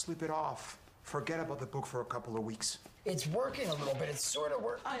 Sleep it off. Forget about the book for a couple of weeks. It's working a little bit. It's sort of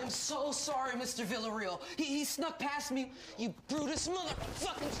working. I am so sorry, Mr. Villarreal. He snuck past me, you Brutus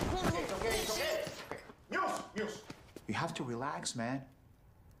motherfucking... Okay. Muse! You have to relax, man.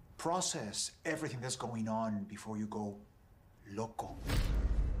 Process everything that's going on before you go loco.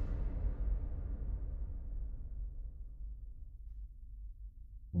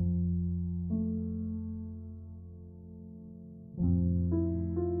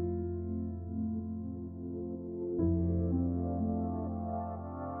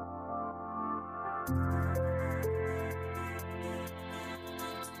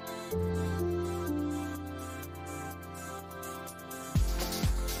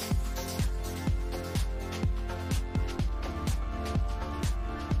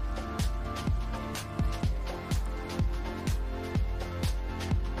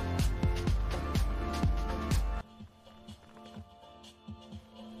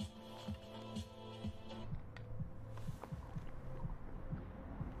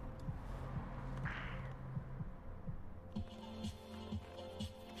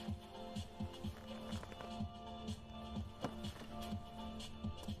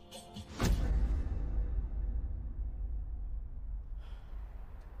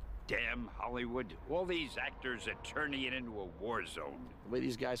 Damn Hollywood. All these actors are turning it into a war zone. The way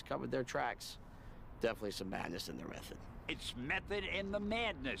these guys covered their tracks, definitely some madness in their method. It's method in the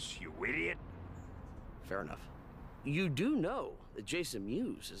madness, you idiot. Fair enough. You do know that Jason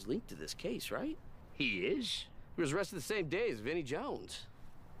Mewes is linked to this case, right? He is? He was arrested the same day as Vinnie Jones.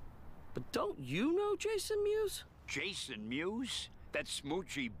 But don't you know Jason Mewes? Jason Mewes? That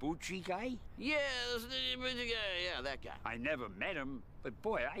smoochy boochy guy? Yeah, that guy. I never met him, but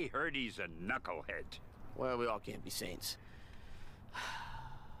boy, I heard he's a knucklehead. Well, we all can't be saints.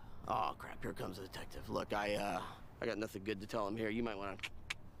 Oh, crap, here comes the detective. Look, I got nothing good to tell him here. You might want to...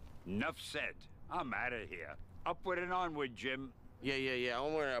 Enough said. I'm out of here. Upward and onward, Jim. Yeah,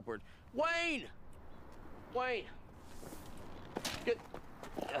 onward and upward. Wayne! Wayne! Good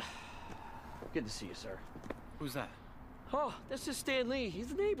to see you, sir. Who's that? Oh, this is Stan Lee. He's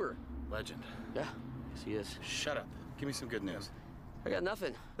the neighbor. Legend. Yeah, yes he is. Shut up. Give me some good news. I got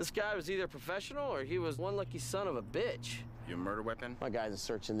nothing. This guy was either professional or he was one lucky son of a bitch. Your murder weapon? My guys are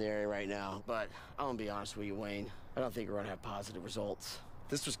searching the area right now, but I'm gonna be honest with you, Wayne. I don't think we're gonna have positive results.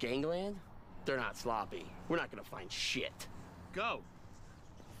 This was gangland? They're not sloppy. We're not gonna find shit. Go.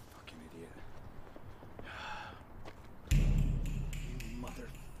 Fucking idiot. You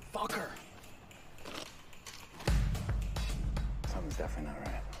motherfucker. Something's definitely not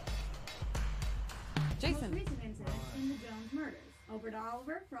right. Jason. Most recent incident in the Jones murders. Over to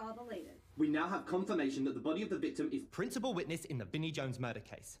Oliver for all the latest. We now have confirmation that the body of the victim is Principal witness in the Vinnie Jones murder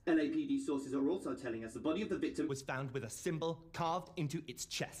case. LAPD sources are also telling us the body of the victim Was found with a symbol carved into its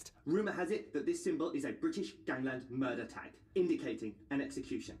chest. Rumour has it that this symbol is a British gangland murder tag, indicating an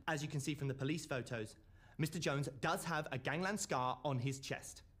execution. As you can see from the police photos, Mr. Jones does have a gangland scar on his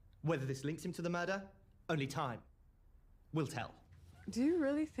chest. Whether this links him to the murder, only time will tell. Do you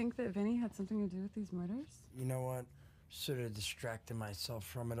really think that Vinny had something to do with these murders? You know what? Sort of distracted myself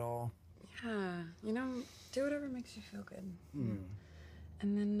from it all. Yeah, you know, do whatever makes you feel good.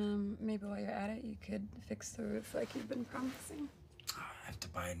 And then maybe while you're at it, you could fix the roof like you've been promising. I have to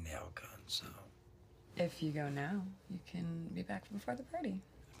buy a nail gun, so... If you go now, you can be back before the party.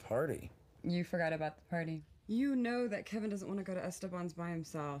 Party? You forgot about the party. You know that Kevin doesn't want to go to Esteban's by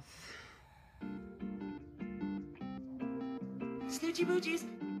himself. Snoochie boochies.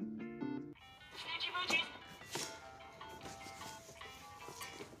 Snoochie boochies.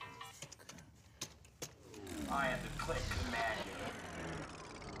 I am the click commander.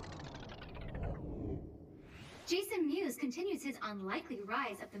 Jason Mewes continues his unlikely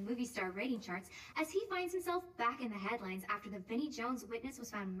rise up the movie star rating charts as he finds himself back in the headlines after the Vinnie Jones witness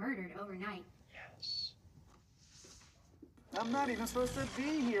was found murdered overnight. Yes. I'm not even supposed to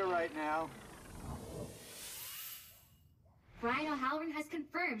be here right now. Brian O'Halloran has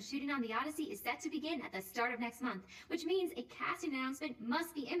confirmed shooting on The Odyssey is set to begin at the start of next month, which means a casting announcement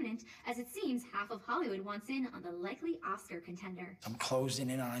must be imminent, as it seems half of Hollywood wants in on the likely Oscar contender. I'm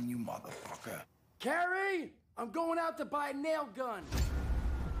closing in on you, motherfucker. Carrie! I'm going out to buy a nail gun.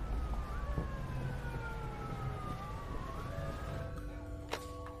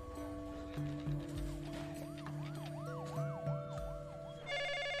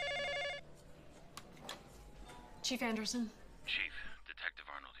 Chief Anderson. Chief, Detective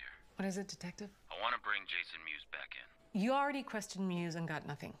Arnold here. What is it, Detective? I want to bring Jason Mewes back in. You already questioned Mewes and got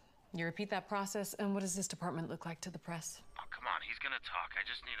nothing. You repeat that process, and what does this department look like to the press? Oh, come on, he's gonna talk. I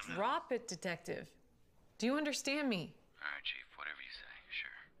just need him to... Drop it, Detective. Do you understand me? All right, Chief, whatever you say,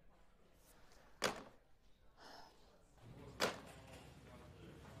 sure.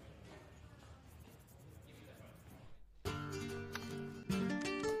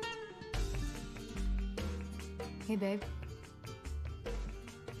 Hey, babe.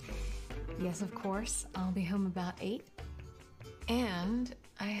 Yes, of course. I'll be home about 8. And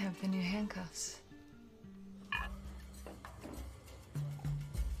I have the new handcuffs.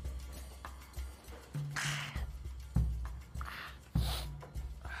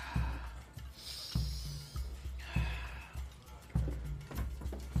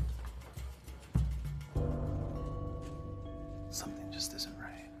 Something just isn't right.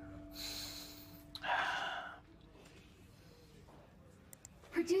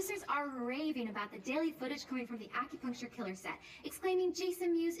 Producers are raving about the daily footage coming from the acupuncture killer set, exclaiming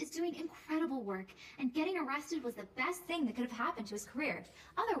Jason Mewes is doing incredible work, and getting arrested was the best thing that could have happened to his career.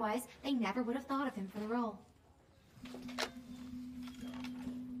 Otherwise, they never would have thought of him for the role.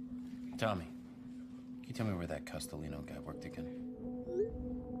 Tommy, can you tell me where that Castellino guy worked again?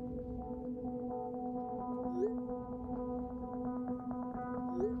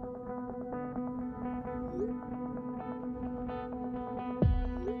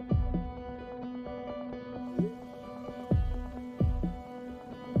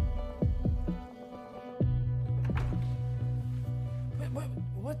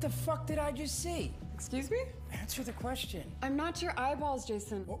 What the fuck did I just see? Excuse me? Answer the question. I'm not your eyeballs,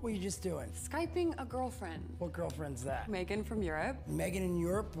 Jason. What were you just doing? Skyping a girlfriend. What girlfriend's that? Megan from Europe. Megan in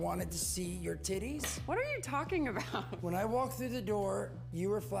Europe wanted to see your titties? What are you talking about? When I walked through the door, you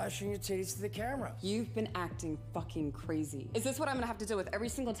were flashing your titties to the camera. You've been acting fucking crazy. Is this what I'm gonna have to deal with every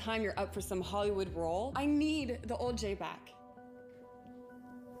single time you're up for some Hollywood role? I need the old Jay back.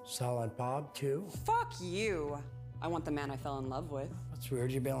 Silent Bob, too? Fuck you. I want the man I fell in love with. That's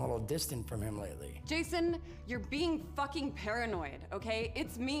weird. You've been a little distant from him lately. Jason, you're being fucking paranoid, okay?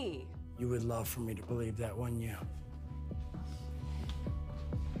 It's me. You would love for me to believe that, wouldn't you?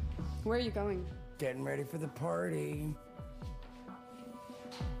 Where are you going? Getting ready for the party.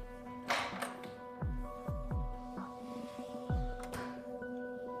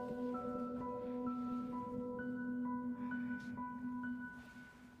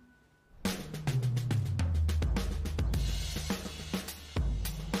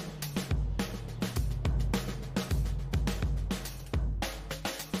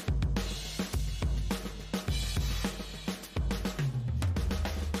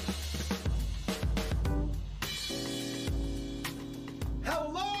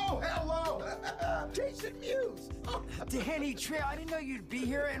 Jason Mewes! Oh. Danny Trejo, I didn't know you'd be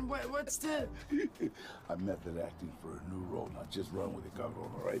here, and what's the... I'm method acting for a new role, not just run with it, cabrón,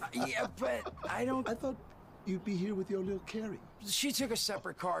 all right? Yeah, but I don't... I thought you'd be here with your little Carrie. She took a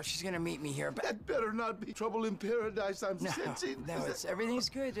separate car. She's gonna meet me here, but... That better not be trouble in paradise I'm sensing. No, everything's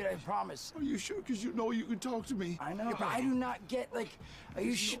good, dude, I promise. Are you sure? Because you know you can talk to me. I know, yeah, but I do not get, like... Are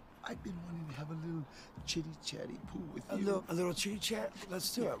you sure? I've been wanting to have a little chitty-chatty poo with you. A little chitty-chat?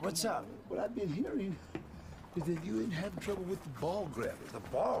 Let's do it. What's up? What I've been hearing is that you ain't having trouble with the ball grabber. The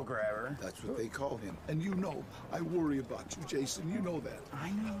ball grabber? That's what they call him. And you know, I worry about you, Jason. You know that. I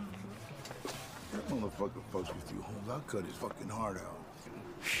know. That motherfucker fucks with you, Holmes. I'll cut his fucking heart out.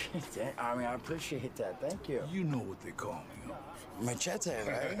 I mean, I appreciate that. Thank you. You know what they call me, Holmes. Machete,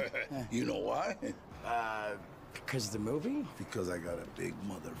 right? You know why? Because of the movie? Because I got a big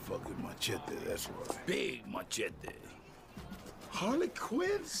motherfucking machete, that's why. Big machete. Harley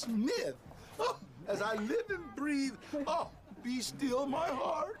Quinn Smith. Oh, as I live and breathe, oh, be still my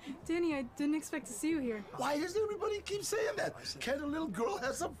heart. Danny, I didn't expect to see you here. Why does everybody keep saying that? Can't a little girl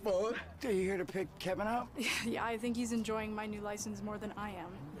have some fun? Are you here to pick Kevin up? Yeah, I think he's enjoying my new license more than I am.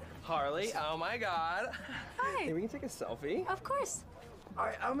 Harley, oh my God. Hi. Hey, we can take a selfie. Of course. All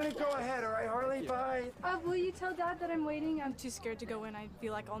right, I'm gonna go ahead, all right, Harley? Bye. Will you tell Dad that I'm waiting? I'm too scared to go in. I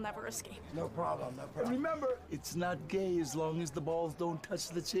feel like I'll never escape. No problem, no problem. And remember, it's not gay as long as the balls don't touch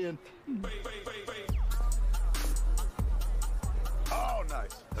the chin. Oh,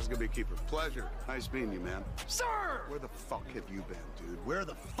 nice. That's gonna be a keeper. Pleasure. Nice meeting you, man. Sir! Where the fuck have you been, dude? Where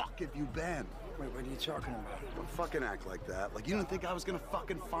the fuck have you been? Wait, what are you talking about? Don't fucking act like that. Like, you didn't think I was gonna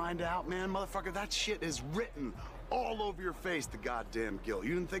fucking find out, man? Motherfucker, that shit is written all over your face, the goddamn guilt.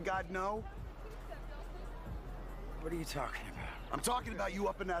 You didn't think I'd know? What are you talking about? I'm talking about you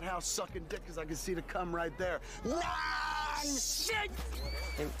up in that house sucking dick because I can see the cum right there. Shit!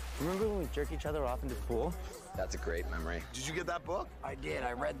 Hey, remember when we jerked each other off in the pool? That's a great memory. Did you get that book? I did.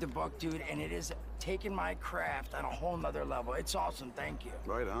 I read the book, dude, and it is taking my craft on a whole nother level. It's awesome. Thank you.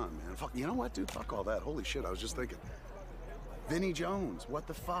 Right on, man. Fuck, you know what, dude? Fuck all that. Holy shit, I was just thinking. Vinnie Jones, what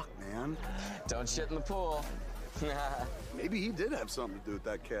the fuck, man? Don't shit in the pool. Maybe he did have something to do with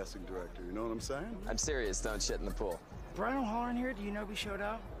that casting director, you know what I'm saying? I'm serious, don't shit in the pool. Brian O'Halloran here? Do you know if he showed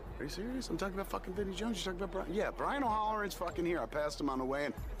up? Are you serious? I'm talking about fucking Vinnie Jones. You're talking about Brian? Yeah, Brian O'Halloran's fucking here. I passed him on the way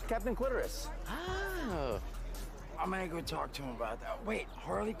and... Captain Clitoris. Oh. I'm gonna go talk to him about that. Wait,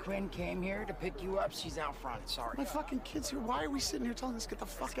 Harley Quinn came here to pick you up? She's out front, sorry. My fucking kid's here. Why are we sitting here telling us to get the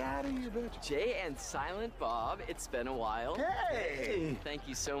fuck out of here, bitch? Jay and Silent Bob, it's been a while. Hey! Thank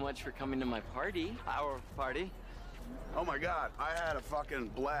you so much for coming to my party. Our party. Oh my God, I had a fucking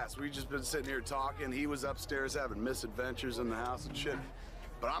blast. We just been sitting here talking. He was upstairs having misadventures in the house and shit.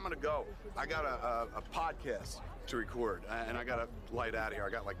 But I'm gonna go. I got a podcast to record, and I gotta light out of here. I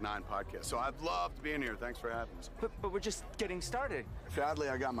got like 9 podcasts. So I'd love to be in here. Thanks for having us. But we're just getting started. Sadly,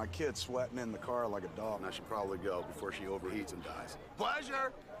 I got my kid sweating in the car like a dog, and I should probably go before she overheats and dies.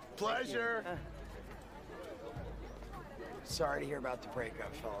 Pleasure! Pleasure! Sorry to hear about the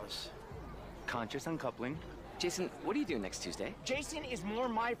breakup, fellas. Conscious uncoupling. Jason, what are you doing next Tuesday? Jason is more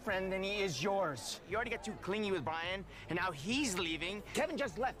my friend than he is yours. You already got too clingy with Brian, and now he's leaving. Kevin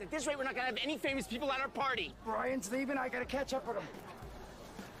just left. At this rate, we're not gonna have any famous people at our party. Brian's leaving, I gotta catch up with him.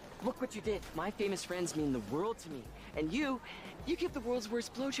 Look what you did. My famous friends mean the world to me. And you give the world's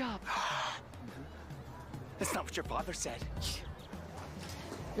worst blowjob. That's not what your father said.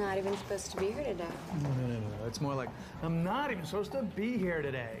 Not even supposed to be here today. No. It's more like, I'm not even supposed to be here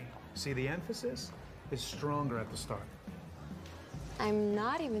today. See, the emphasis is stronger at the start. I'm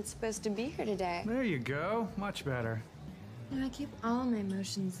not even supposed to be here today. There you go. Much better. You know, I keep all my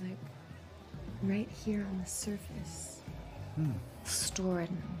emotions, like, right here on the surface. Stored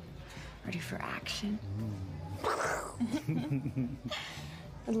and ready for action.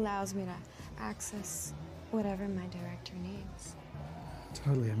 It allows me to access whatever my director needs.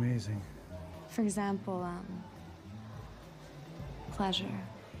 Totally amazing. For example, pleasure.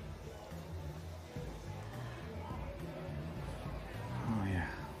 Oh, yeah.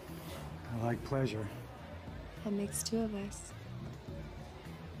 I like pleasure. That makes 2 of us.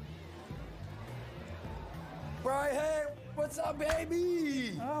 Brian, hey, what's up,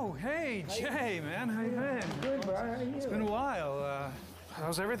 baby? Oh, hey, Jay, man. How you been? Good, Brian. How you? It's been a while.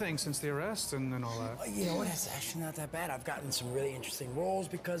 How's everything since the arrest and all that? You know what? It's actually not that bad. I've gotten some really interesting roles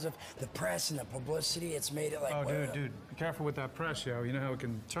because of the press and the publicity. It's made it like... Oh, dude, be careful with that press, yo. You know how it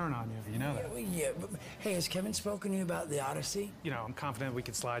can turn on you. You know that. Yeah, but, hey, has Kevin spoken to you about the Odyssey? You know, I'm confident we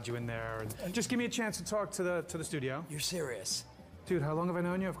could slide you in there. And just give me a chance to talk to the studio. You're serious? Dude, how long have I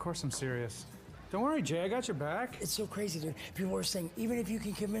known you? Of course I'm serious. Don't worry, Jay, I got your back. It's so crazy, dude. People are saying, even if you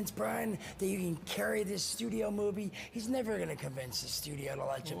can convince Brian that you can carry this studio movie, he's never gonna convince the studio to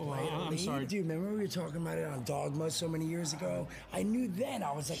let you play the lead. I'm sorry. Dude, remember we were talking about it on Dogma so many years ago? I knew then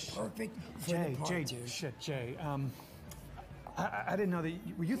I was like perfect for the part, dude. Jay, I didn't know that.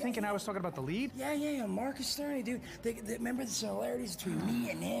 Were you thinking I was talking about the lead? Yeah, Marcus Stirney, dude. Remember the similarities between me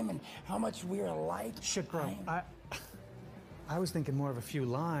and him and how much we were alike? Shit, bro. I was thinking more of a few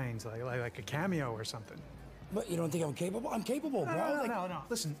lines, like a cameo or something. But you don't think I'm capable? I'm capable, bro. No.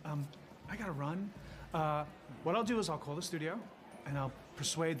 Listen, I gotta run. What I'll do is I'll call the studio, and I'll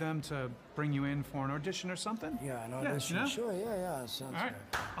persuade them to bring you in for an audition or something. Yeah, an audition. You know? Sure, yeah. Sounds all right.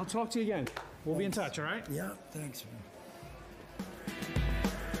 good. I'll talk to you again. We'll be in touch, all right? Yeah, thanks, man.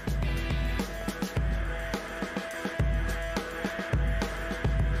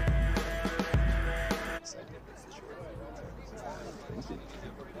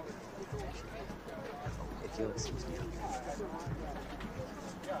 If you'll excuse me.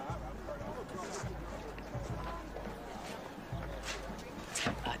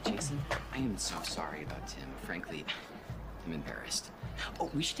 Jason, I am so sorry about Tim. Frankly, I'm embarrassed. Oh,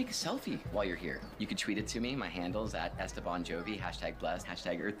 we should take a selfie while you're here. You could tweet it to me. My handle's @EstebanJovi, #blessed,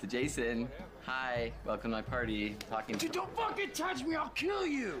 #EarthToJason. Hi, welcome to my party. Dude, don't fucking touch me, I'll kill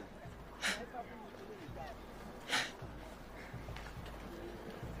you!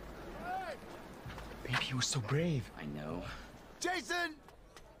 Baby, you were so brave. I know. Jason!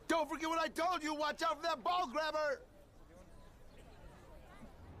 Don't forget what I told you! Watch out for that ball grabber!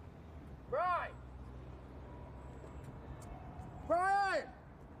 Brian! Brian!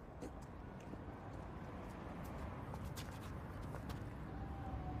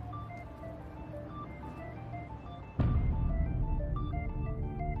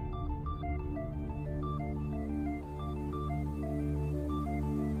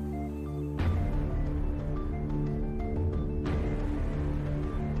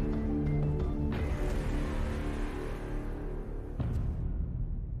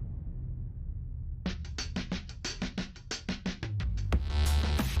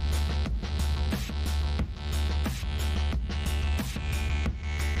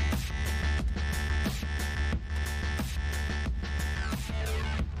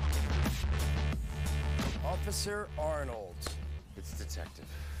 Officer Arnold. It's Detective.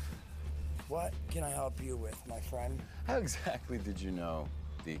 What can I help you with, my friend? How exactly did you know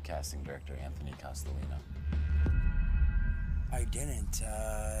the casting director, Anthony Castellino? I didn't.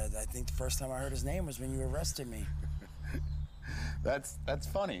 I think the first time I heard his name was when you arrested me. That's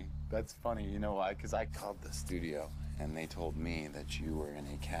funny. That's funny. You know why? Because I called the studio, and they told me that you were in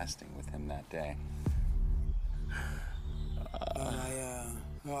a casting with him that day.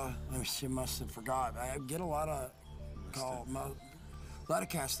 She must have forgot. I get a lot of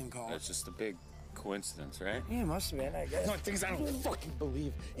casting calls. It's just a big coincidence, right? Yeah, it must have been, I guess. No, things I don't fucking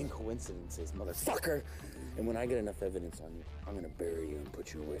believe in coincidences, motherfucker. And when I get enough evidence on you, I'm gonna bury you and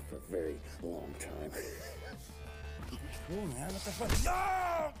put you away for a very long time. Cool, man. What the fuck?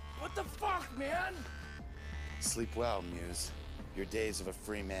 No! What the fuck, man? Sleep well, Muse. Your days of a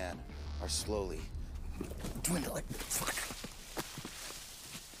free man are slowly dwindling. Fuck.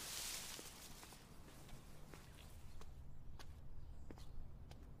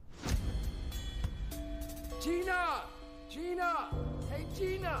 Gina! Gina! Hey,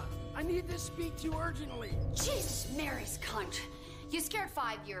 Gina! I need to speak to you urgently. Jesus Mary's cunt. You scared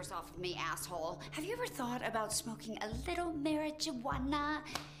 5 years off of me, asshole. Have you ever thought about smoking a little marijuana?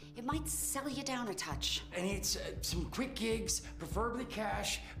 It might settle you down a touch. I need some quick gigs, preferably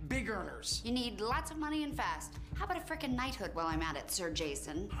cash, big earners. You need lots of money and fast. How about a frickin' knighthood while I'm at it, Sir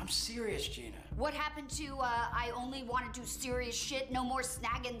Jason? I'm serious, Gina. What happened to, I only want to do serious shit, no more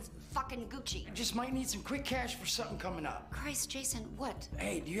snagging fucking Gucci? I just might need some quick cash for something coming up. Christ, Jason, what?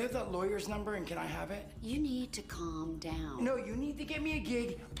 Hey, do you have that lawyer's number and can I have it? You need to calm down. No, you need to get me a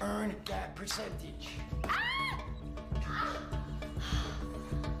gig, earn that percentage.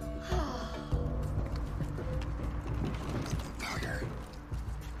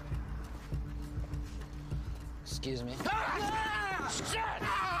 Excuse me. Shit!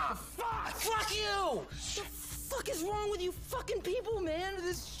 Fuck! Fuck you! What the fuck is wrong with you fucking people, man?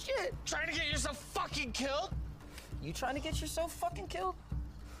 This shit! Trying to get yourself fucking killed? You trying to get yourself fucking killed?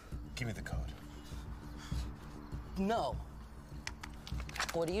 Give me the code. No.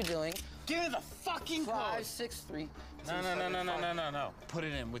 What are you doing? Give me the fucking code. 563. No. Put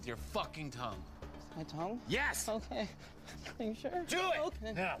it in with your fucking tongue. My tongue? Yes! Okay. Are you sure? Do it!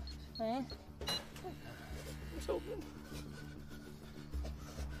 Okay. Now. Huh?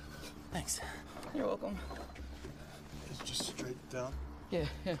 Thanks. You're welcome. It's just straight down. Yeah,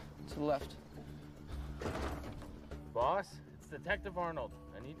 to the left. Boss, it's Detective Arnold.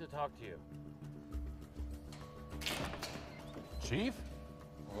 I need to talk to you. Chief?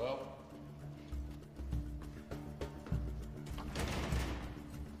 Well.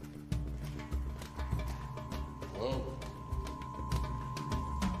 Hello.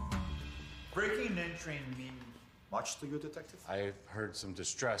 Breaking and entering mean much to you, Detective? I heard some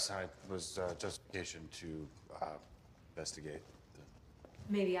distress. I was justification to investigate.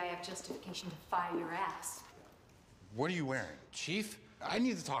 Maybe I have justification to fire your ass. What are you wearing, Chief? I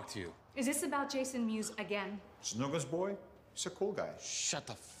need to talk to you. Is this about Jason Mewes again? Snuggles boy? He's a cool guy. Shut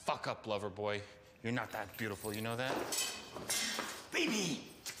the fuck up, lover boy. You're not that beautiful, you know that? Baby!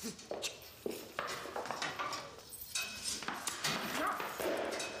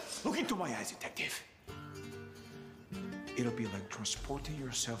 Look into my eyes, Detective. It'll be like transporting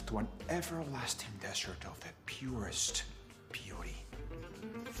yourself to an everlasting desert of the purest beauty.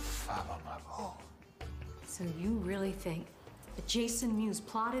 Fathomable. So you really think that Jason Mewes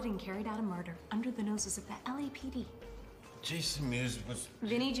plotted and carried out a murder under the noses of the LAPD? Jason Mewes was...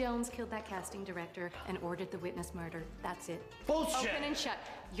 Vinnie Jones killed that casting director and ordered the witness murdered. That's it. Bullshit! Open and shut.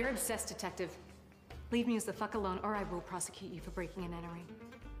 You're obsessed, Detective. Leave Mewes the fuck alone, or I will prosecute you for breaking and entering.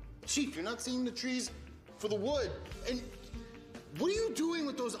 Chief, you're not seeing the trees for the wood. And what are you doing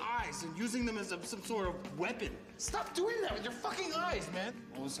with those eyes and using them as some sort of weapon? Stop doing that with your fucking eyes, man.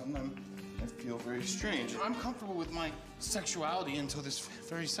 All of a sudden, I feel very strange. I'm comfortable with my sexuality until this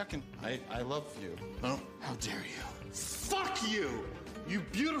very second. I love you. No? How dare you? Fuck you! You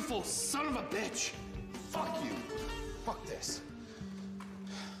beautiful son of a bitch! Fuck you! Fuck this.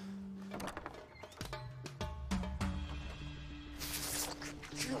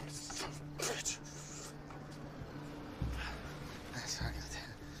 Bitch. That's not gonna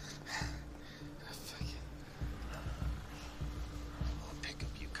I'll pick up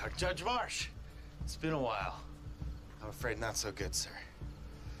you, cuck. Judge Marsh. It's been a while. I'm afraid not so good, sir.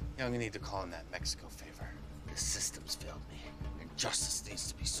 You only need to call in that Mexico favor. The system's failed me, and justice needs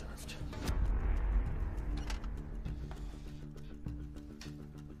to be served.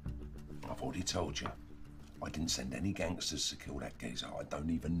 I've already told you. I didn't send any gangsters to kill that geezer. I don't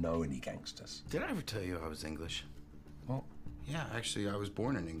even know any gangsters. Did I ever tell you I was English? What? Yeah, actually, I was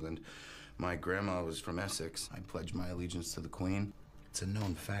born in England. My grandma was from Essex. I pledged my allegiance to the Queen. It's a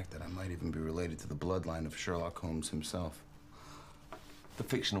known fact that I might even be related to the bloodline of Sherlock Holmes himself. The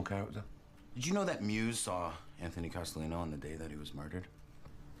fictional character? Did you know that Muse saw Anthony Castellino on the day that he was murdered?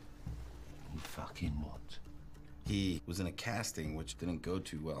 He fucking what? He was in a casting which didn't go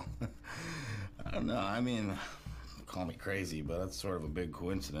too well. I don't know, I mean, call me crazy, but that's sort of a big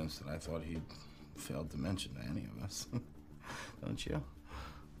coincidence that I thought he'd failed to mention to any of us. Don't you?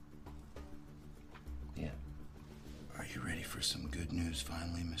 Yeah. Are you ready for some good news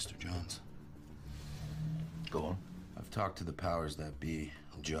finally, Mr. Jones? Go on. I've talked to the powers that be,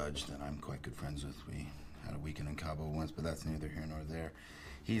 a judge that I'm quite good friends with. We had a weekend in Cabo once, but that's neither here nor there.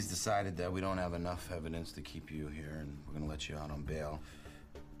 He's decided that we don't have enough evidence to keep you here, and we're gonna let you out on bail.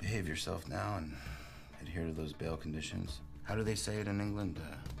 Behave yourself now and adhere to those bail conditions. How do they say it in England?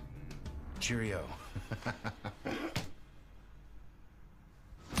 Cheerio.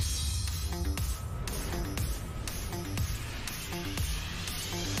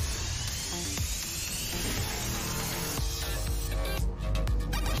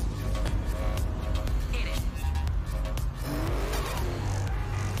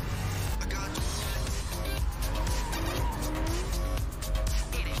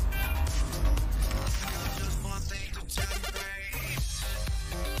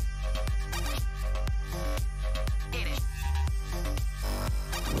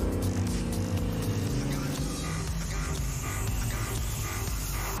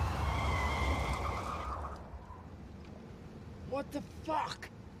 What the fuck?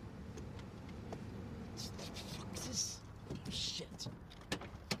 What the fuck is this? Shit.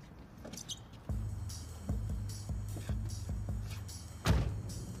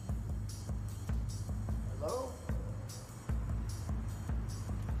 Hello?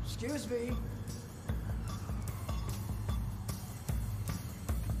 Excuse me.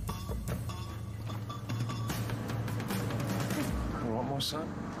 You want more, son?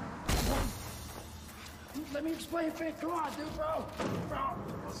 Let me explain, Finn. Come on, dude, bro. Bro. I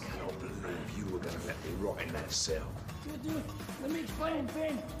can't believe you were gonna let me rot in that cell. Dude, let me explain,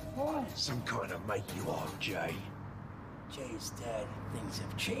 Finn. Hold on. Some kind of mate you are, Jay. Jay's dead. Things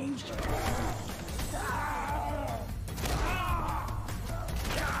have changed.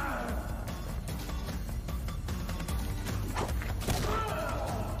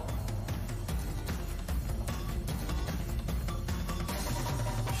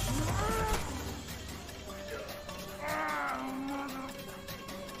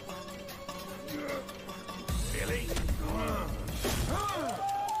 Billy?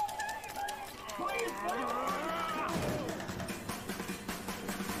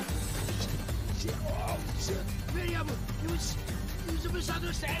 Miriam, it was a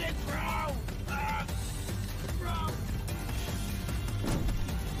misunderstanding, bro. Bro.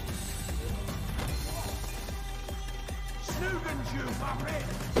 Snoogans, you muppet!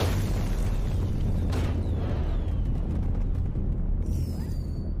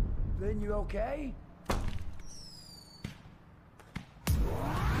 Then you okay?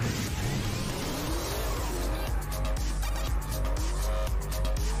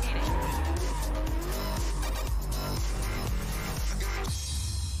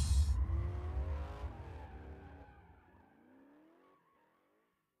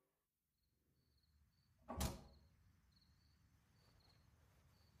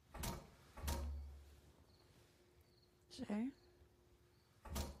 Jay?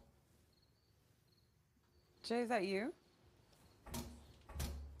 Jay, is that you?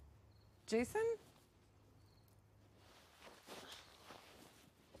 Jason?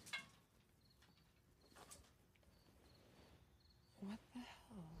 What the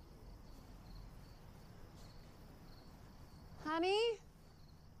hell? Honey?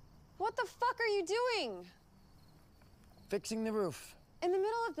 What the fuck are you doing? Fixing the roof. In the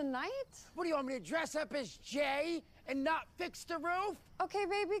middle of the night? What do you want me to dress up as Jay and not fix the roof? Okay,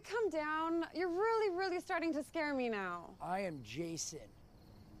 baby, come down. You're really starting to scare me now. I am Jason.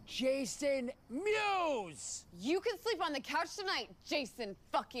 Jason Mewes! You can sleep on the couch tonight, Jason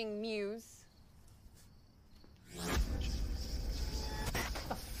fucking Mewes.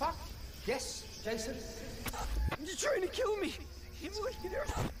 The fuck? Yes, Jason? You're trying to kill me. You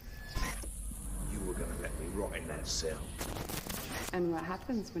were gonna let me rot in that cell. And what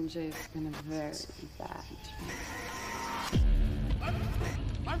happens when Jay's in a very bad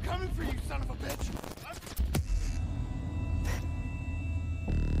I'm coming for you, son of a bitch!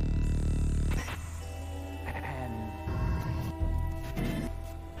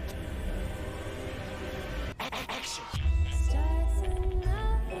 Action!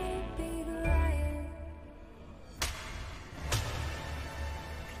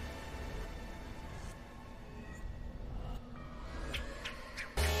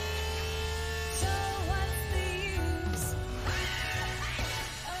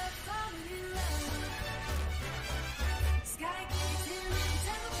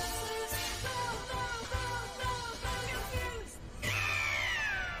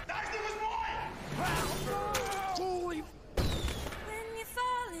 Holy. When you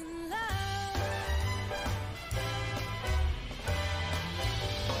fall in love.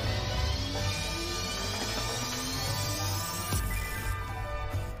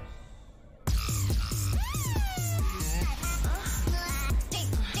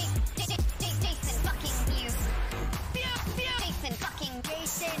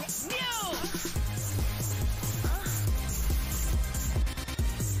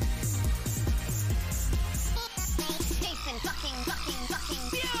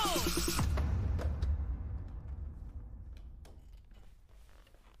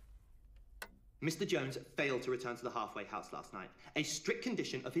 Mr. Jones failed to return to the halfway house last night, a strict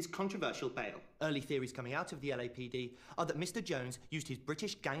condition of his controversial bail. Early theories coming out of the LAPD are that Mr. Jones used his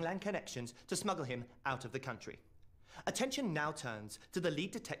British gangland connections to smuggle him out of the country. Attention now turns to the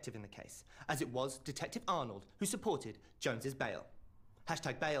lead detective in the case, as it was Detective Arnold who supported Jones's bail.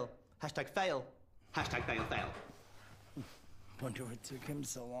 Hashtag bail, hashtag fail, hashtag bail fail. Wonder what took him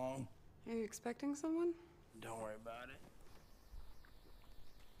so long. Are you expecting someone? Don't worry about it.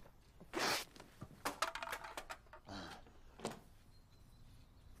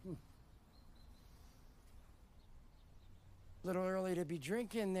 Little early to be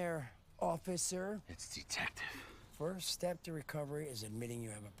drinking there, officer. It's detective. First step to recovery is admitting you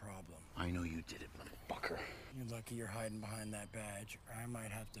have a problem. I know you did it, motherfucker. You're lucky you're hiding behind that badge, or I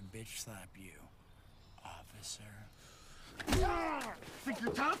might have to bitch slap you, officer. Think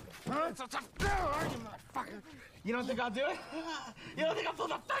you're tough? Huh? It's a tough girl, aren't you, motherfucker? You don't think I'll do it? You don't think I'll pull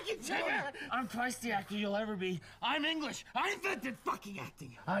the fucking trigger? I'm twice the actor you'll ever be. I'm English. I invented fucking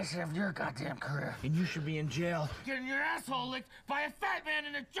acting. I saved your goddamn career. And you should be in jail. Getting your asshole licked by a fat man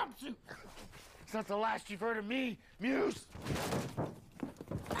in a jumpsuit. It's not the last you've heard of me, Muse.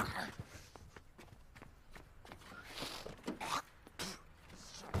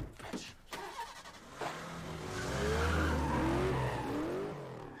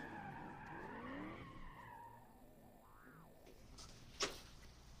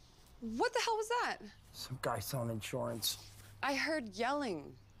 What the hell was that? Some guy selling insurance. I heard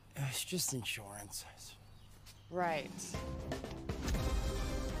yelling. It's just insurance. Right.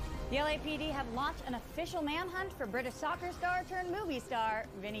 The LAPD have launched an official manhunt for British soccer star turned movie star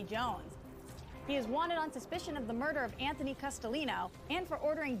Vinnie Jones. He is wanted on suspicion of the murder of Anthony Castellino and for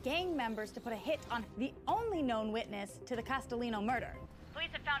ordering gang members to put a hit on the only known witness to the Castellino murder.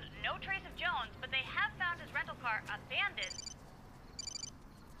 Police have found no trace of Jones, but they have found his rental car abandoned.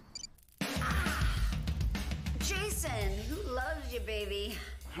 Jason, who loves you, baby?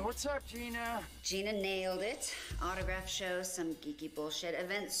 What's up, Gina? Gina nailed it. Autograph shows, some geeky bullshit.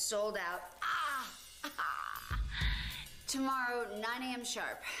 Event sold out. Tomorrow, 9 a.m.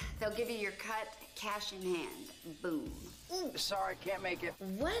 sharp. They'll give you your cut, cash in hand. Boom. Sorry, can't make it.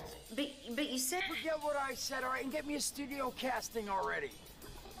 What? But you said... Forget what I said, all right? And get me a studio casting already.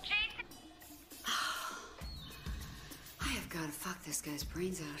 Jason! I have got to fuck this guy's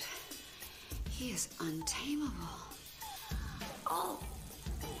brains out. He is untamable. Oh!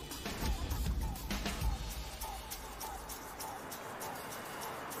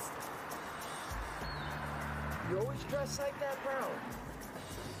 You always dress like that, bro?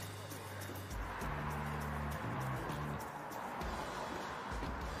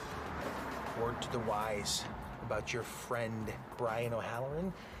 Word to the wise about your friend, Brian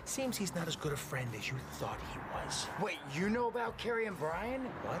O'Halloran. Seems he's not as good a friend as you thought he was. Wait, you know about Carrie and Brian?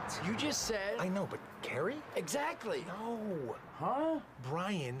 What? You just said... I know, but Carrie? Exactly. No. Huh?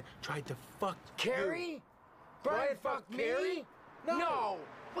 Brian tried to fuck Carrie? you. Brian fucked me? No.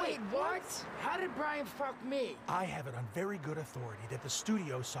 Wait, what? How did Brian fuck me? I have it on very good authority that the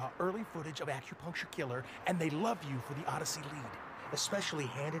studio saw early footage of Acupuncture Killer and they love you for the Odyssey lead, especially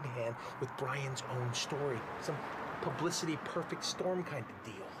hand in hand with Brian's own story. Some publicity perfect storm kind of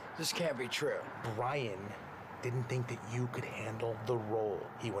deal. This can't be true. Brian didn't think that you could handle the role.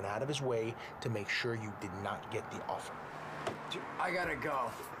 He went out of his way to make sure you did not get the offer. Dude, I gotta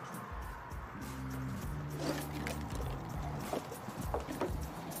go.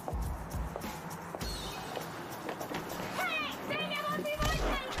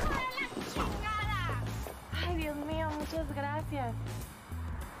 Ay, Dios mío, muchas gracias.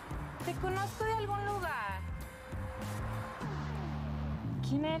 Te conozco de algún lugar.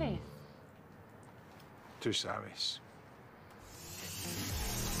 ¿Quién eres? Tú sabes.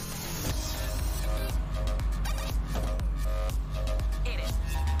 Eres.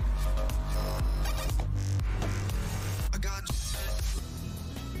 I got you.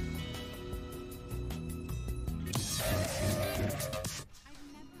 I've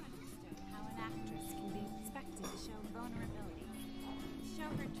never understood how an actress can be expected to show vulnerability, show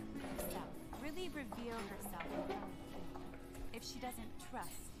her true self, really maybe reveal herself if she doesn't trust.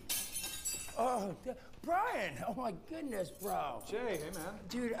 Oh, Brian! Oh my goodness, bro. Jay, hey man.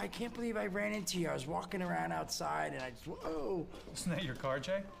 Dude, I can't believe I ran into you. I was walking around outside and I just, whoa. Isn't that your car,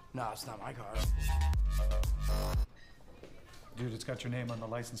 Jay? No, it's not my car. Dude, it's got your name on the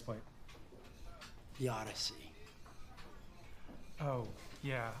license plate. The Odyssey. Oh,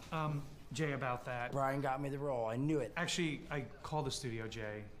 yeah. Jay, about that. Brian got me the role. I knew it. Actually, I called the studio,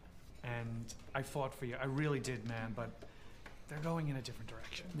 Jay, and I fought for you. I really did, man, but they're going in a different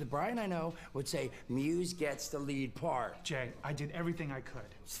direction. The Brian I know would say Muse gets the lead part. Jay, I did everything I could.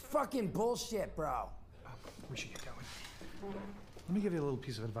 It's fucking bullshit, bro. We should get going. Let me give you a little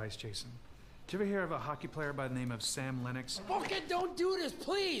piece of advice, Jason. Did you ever hear of a hockey player by the name of Sam Lennox? Fucking don't do this,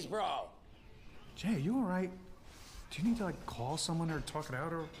 please, bro. Jay, you all right? Do you need to, like, call someone or talk it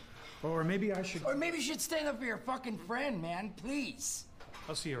out, or maybe I should... Or maybe you should stand up for your fucking friend, man, please.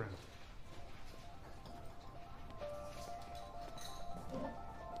 I'll see you around.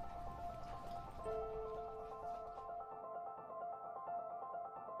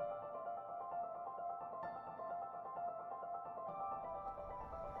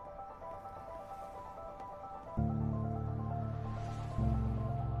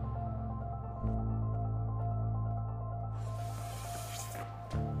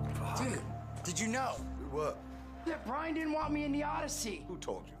 Dude, did you know? What? That Brian didn't want me in the Odyssey. Who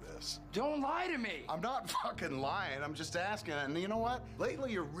told you this? Don't lie to me. I'm not fucking lying. I'm just asking. And you know what?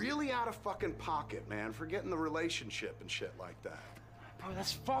 Lately, you're really out of fucking pocket, man, for getting the relationship and shit like that. Bro,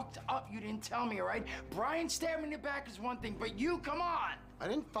 that's fucked up. You didn't tell me, all right? Brian stabbing me in the back is one thing, but you, come on. I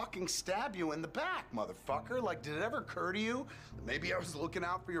didn't fucking stab you in the back, motherfucker. Like, did it ever occur to you that maybe I was looking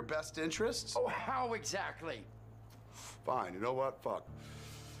out for your best interests? Oh, how exactly? Fine, you know what? Fuck.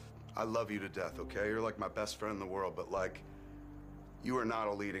 I love you to death, okay? You're like my best friend in the world, but like, you are not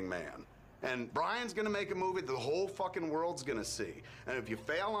a leading man. And Brian's gonna make a movie the whole fucking world's gonna see. And if you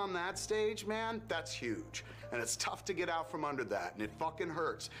fail on that stage, man, that's huge. And it's tough to get out from under that, and it fucking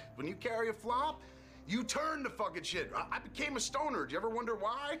hurts. When you carry a flop, you turn to fucking shit. I became a stoner. Do you ever wonder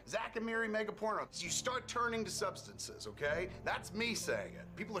why? Zach and Miri mega porno. You start turning to substances, okay? That's me saying it.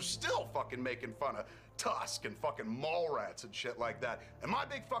 People are still fucking making fun of Tusk and fucking Mallrats and shit like that. And my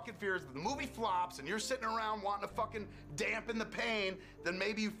big fucking fear is that the movie flops and you're sitting around wanting to fucking dampen the pain, then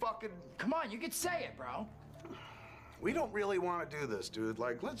maybe you fucking... Come on, you could say it, bro. We don't really want to do this, dude.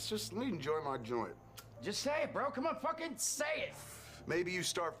 Like, let me enjoy my joint. Just say it, bro. Come on, fucking say it. Maybe you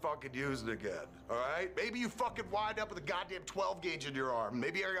start fucking using it again, all right? Maybe you fucking wind up with a goddamn 12 gauge in your arm.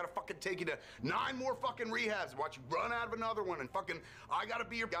 Maybe I gotta fucking take you to 9 more fucking rehabs and watch you run out of another one and fucking, I gotta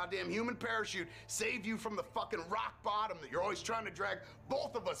be your goddamn human parachute, save you from the fucking rock bottom that you're always trying to drag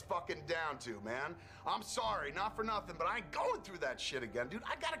both of us fucking down to, man. I'm sorry, not for nothing, but I ain't going through that shit again, dude.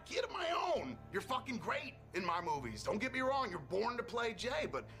 I got a kid of my own. You're fucking great in my movies. Don't get me wrong, you're born to play Jay,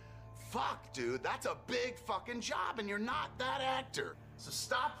 but fuck, dude, that's a big fucking job and you're not that actor. So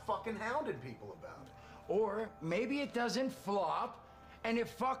stop fucking hounding people about it. Or maybe it doesn't flop and it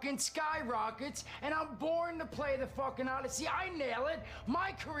fucking skyrockets and I'm born to play the fucking Odyssey. I nail it.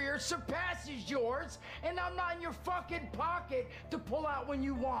 My career surpasses yours and I'm not in your fucking pocket to pull out when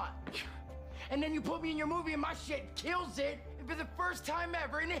you want. And then you put me in your movie and my shit kills it. And for the first time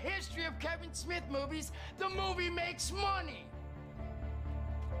ever in the history of Kevin Smith movies, the movie makes money.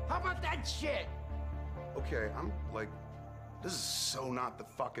 How about that shit? Okay, I'm like, this is so not the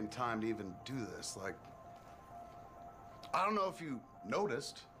fucking time to even do this. Like, I don't know if you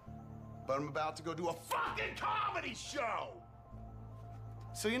noticed, but I'm about to go do a fucking comedy show!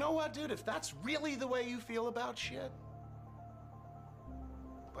 So you know what, dude? If that's really the way you feel about shit,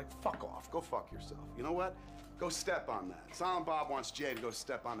 like, fuck off. Go fuck yourself. You know what? Go step on that. Silent Bob wants Jay to go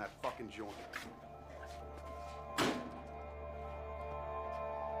step on that fucking joint.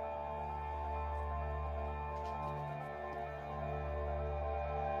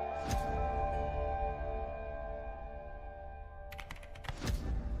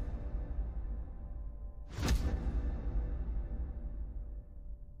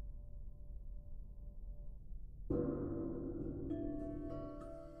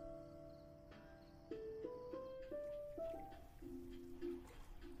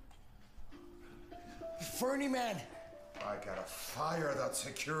 Fernie, man. I gotta fire that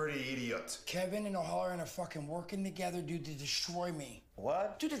security idiot. Kevin and O'Halloran are fucking working together, dude, to destroy me.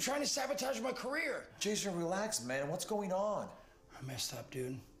 What? Dude, they're trying to sabotage my career. Jason, relax, man. What's going on? I messed up,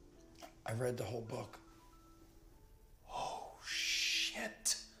 dude. I read the whole book. Oh,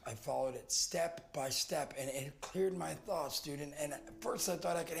 shit. I I followed it step by step, and it cleared my thoughts, dude. And at first I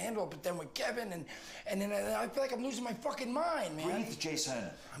thought I could handle it, but then with Kevin, and then I feel like I'm losing my fucking mind, man. Breathe, Jason.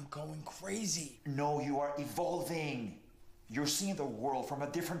 I'm going crazy. No, you are evolving. You're seeing the world from a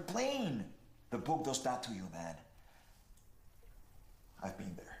different plane. The book does that to you, man. I've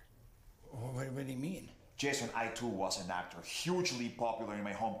been there. What do you mean? Jason, I too was an actor, hugely popular in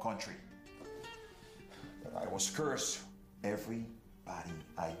my home country. But I was cursed. Everybody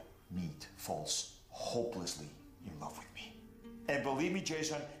I meet falls hopelessly in love with me. And believe me,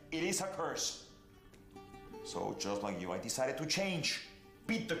 Jason, it is a curse. So just like you, I decided to change,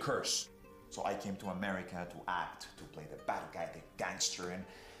 beat the curse. So I came to America to act, to play the bad guy, the gangster.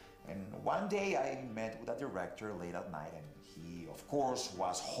 And one day I met with a director late at night, and he, of course,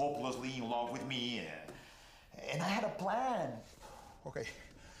 was hopelessly in love with me. And I had a plan. Ok,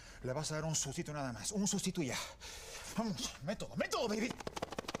 le vas a dar un sustito nada más, un sustito y ya. Vamos, método, método, baby.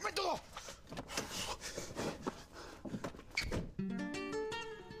 Método.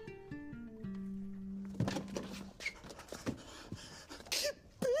 ¿Qué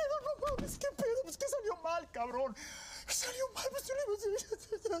pedo? No mames, ¿qué pedo? Pues que salió mal, cabrón. Salió mal, pues yo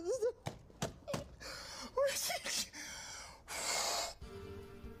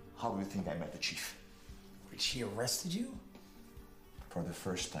How do you think I met the chief? She arrested you? For the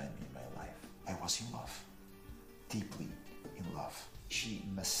first time in my life, I was in love. Deeply in love. She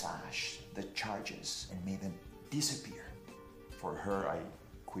massaged the charges and made them disappear. For her, I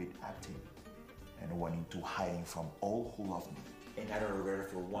quit acting and went into hiding from all who loved me. And I don't regret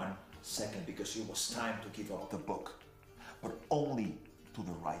it for 1 second, because it was time to give up the book. But only to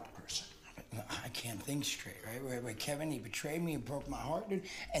the right person. I can't think straight, right? Wait, Kevin, he betrayed me, he broke my heart, dude,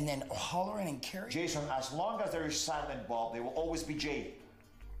 and then hollering and carrying. Jason, as long as there is Silent Bob, there will always be Jay.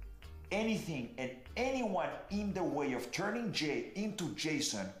 Anything and anyone in the way of turning Jay into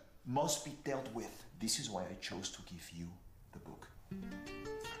Jason must be dealt with. This is why I chose to give you the book.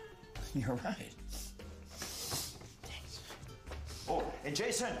 You're right. Thanks. Oh, and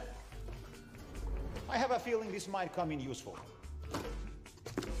Jason, I have a feeling this might come in useful.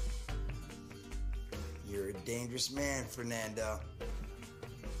 You're a dangerous man, Fernando.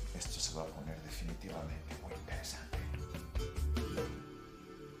 Esto se va a poner definitivamente muy interesante.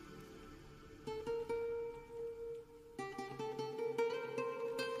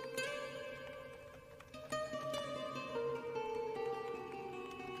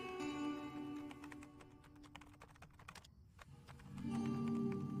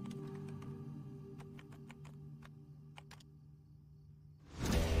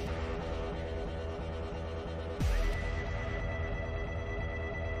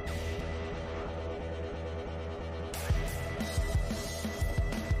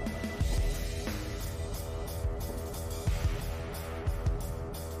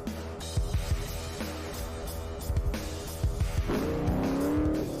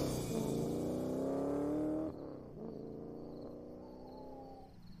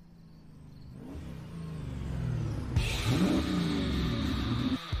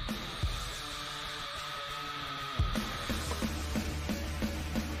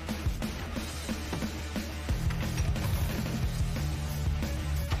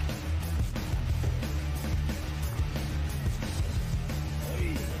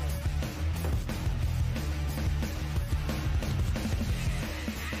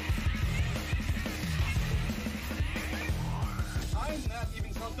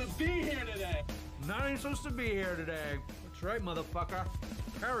 Not even supposed to be here today. That's right, motherfucker.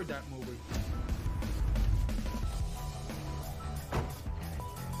 Carried that movie.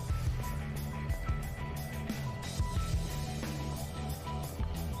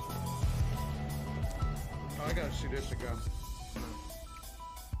 Oh, I gotta see this again.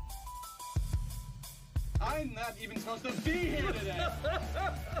 I'm not even supposed to be here today.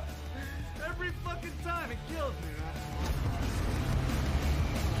 Every fucking time, it kills me, man.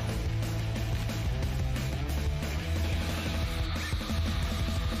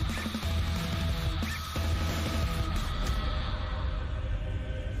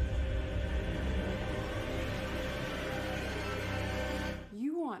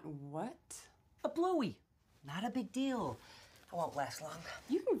 What? A blowy. Not a big deal. I won't last long.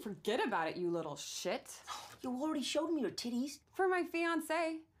 You can forget about it, you little shit. You already showed me your titties. For my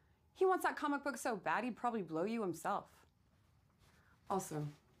fiancé. He wants that comic book so bad he'd probably blow you himself. Also,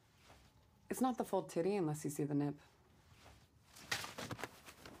 it's not the full titty unless you see the nip.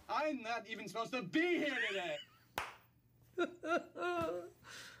 I'm not even supposed to be here today.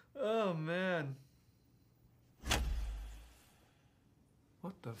 Oh, man.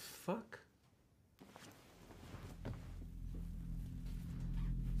 What the fuck?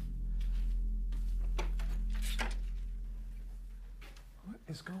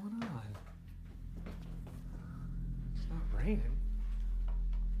 is going on? It's not raining.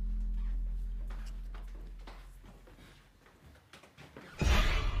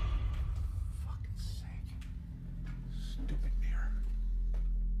 Fucking sake. Stupid mirror.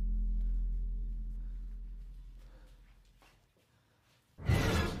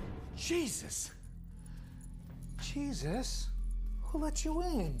 Jesus! Jesus? Who let you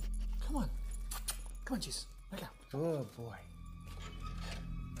in? Come on. Come on, Jesus. Look out. Oh, boy.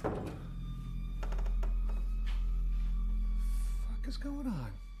 What is going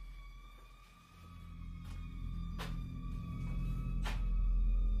on?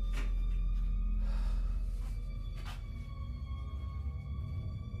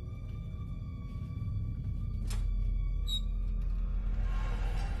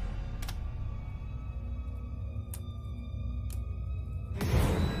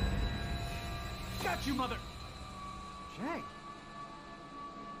 Got you, mother! Jay,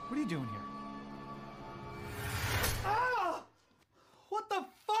 what are you doing here? Ah! What the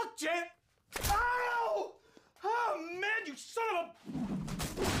fuck, Jay? Ow! Oh, man, you son of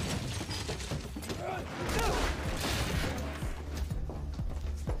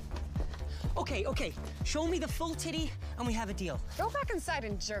a... Okay. Show me the full titty, and we have a deal. Go back inside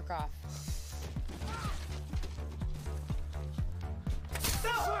and jerk off.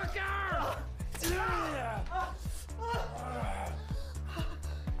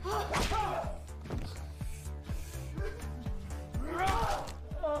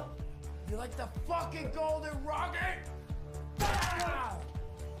 You like the fucking golden rocket?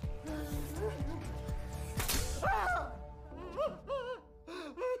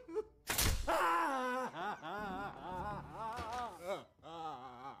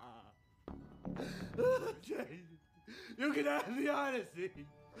 Jay, you can have the honesty.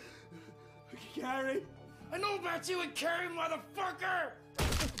 Carrie. I know about you and Carrie, motherfucker!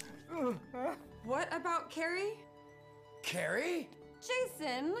 What about Carrie? Carrie?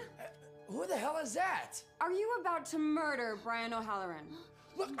 Jason! Who the hell is that? Are you about to murder Brian O'Halloran?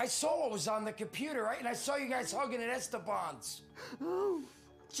 Look, I saw what was on the computer, right? And I saw you guys hugging at Esteban's.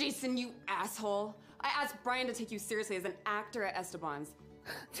 Jason, you asshole. I asked Brian to take you seriously as an actor at Esteban's.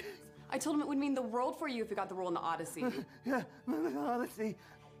 I told him it would mean the world for you if you got the role in the Odyssey. Yeah, the Odyssey.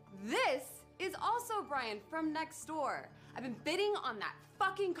 This is also Brian from next door. I've been bidding on that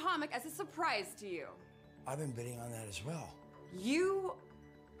fucking comic as a surprise to you. I've been bidding on that as well. You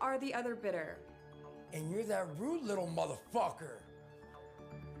are the other bidder. And you're that rude little motherfucker.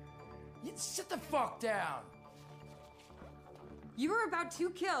 You sit the fuck down. You were about to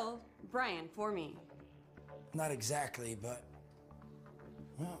kill Brian for me. Not exactly, but...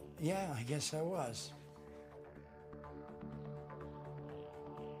 Well, yeah, I guess I was.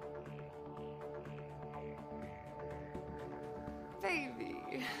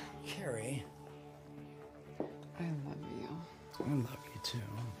 Baby. Carrie. I love you. I love you too.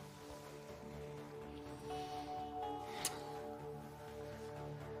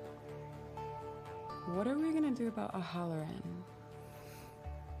 What are we gonna do about O'Halloran?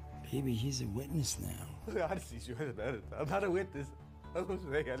 Baby, he's a witness now. I'm not a witness. I don't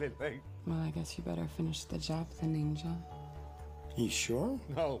say anything. Well, I guess you better finish the job then, Angel. You sure?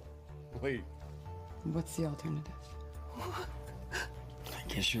 No. Wait. What's the alternative? I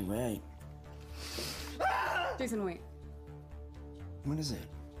guess you're right. Jason, wait. What is it?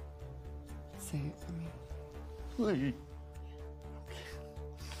 Say it for me. Wait.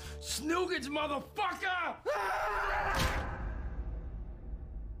 Snoogans, motherfucker!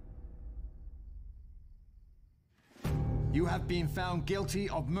 You have been found guilty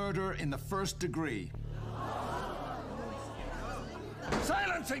of murder in the first degree.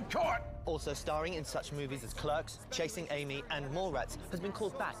 Silence in court! Also starring in such movies as Clerks, Chasing Amy, and Mallrats, has been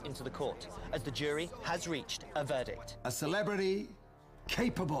called back into the court, as the jury has reached a verdict. A celebrity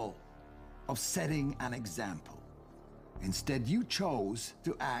capable of setting an example. Instead, you chose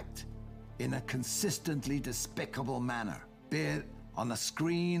to act in a consistently despicable manner, be it on the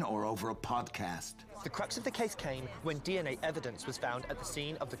screen or over a podcast. The crux of the case came when DNA evidence was found at the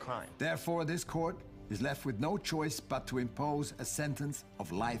scene of the crime. Therefore, this court is left with no choice but to impose a sentence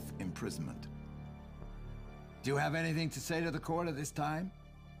of life imprisonment. Do you have anything to say to the court at this time?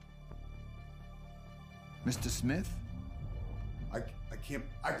 Mr. Smith?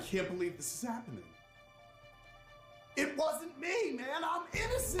 I can't believe this is happening. It wasn't me, man. I'm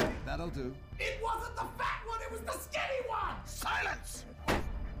innocent. That'll do. It wasn't the fat one. It was the skinny one. Silence.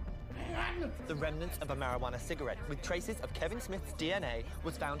 The remnants of a marijuana cigarette with traces of Kevin Smith's DNA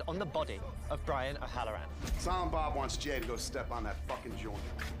was found on the body of Brian O'Halloran. Silent Bob wants Jay to go step on that fucking joint.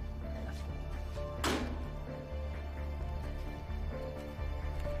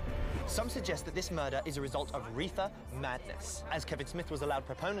 Some suggest that this murder is a result of reefer madness. As Kevin Smith was a loud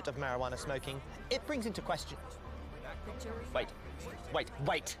proponent of marijuana smoking, it brings into question...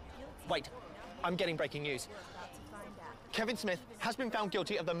 Wait. I'm getting breaking news. Kevin Smith has been found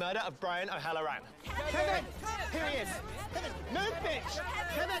guilty of the murder of Brian O'Halloran. Kevin! Here he is! Kevin, move, bitch!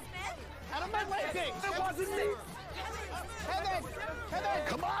 Kevin! Out of my way, bitch! It wasn't me! Kevin!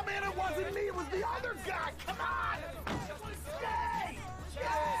 Come on, man, it wasn't me, it was the other guy! Come on!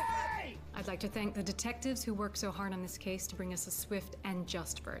 Jay! I'd like to thank the detectives who worked so hard on this case to bring us a swift and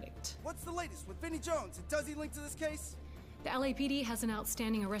just verdict. What's the latest with Vinnie Jones? And does he link to this case? The LAPD has an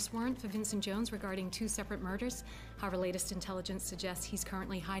outstanding arrest warrant for Vincent Jones regarding 2 separate murders. However, latest intelligence suggests he's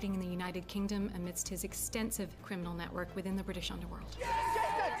currently hiding in the United Kingdom amidst his extensive criminal network within the British underworld.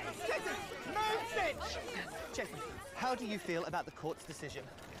 Jason! Move, bitch! Jason, how do you feel about the court's decision?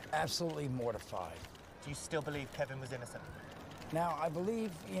 Absolutely mortified. Do you still believe Kevin was innocent? Now, I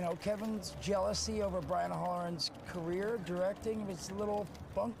believe, Kevin's jealousy over Brian O'Halloran's career directing was a little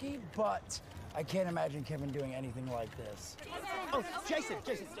funky, but I can't imagine Kevin doing anything like this. Oh, Jason,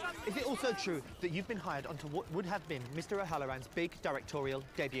 is it also true that you've been hired onto what would have been Mr. O'Halloran's big directorial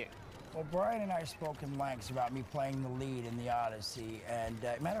debut? Well, Brian and I spoke in lengths about me playing the lead in The Odyssey, and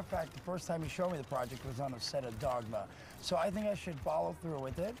matter of fact, the first time he showed me the project was on a set of Dogma. So I think I should follow through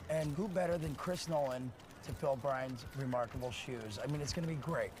with it, and who better than Chris Nolan to fill Brian's remarkable shoes. I mean, it's going to be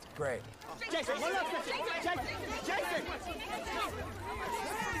great. Jason, one last question. Jason!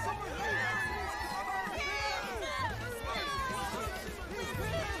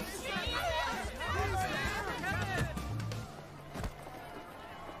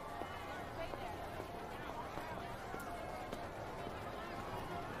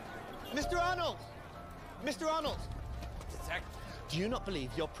 Mr. Arnold! Mr. Arnold! Do you not believe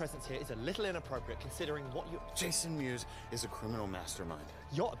your presence here is a little inappropriate considering what you... Jason Mewes is a criminal mastermind.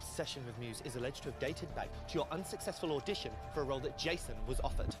 Your obsession with Mewes is alleged to have dated back to your unsuccessful audition for a role that Jason was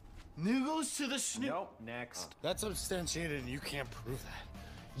offered. Noodles to the snoot. Nope, next. That's substantiated and you can't prove that.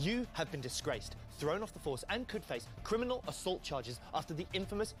 You have been disgraced, thrown off the force, and could face criminal assault charges after the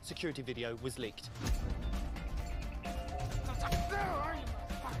infamous security video was leaked.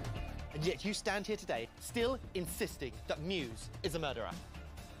 And yet you stand here today, still insisting that Mewes is a murderer.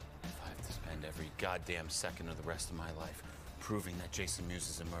 If I have to spend every goddamn second of the rest of my life proving that Jason Mewes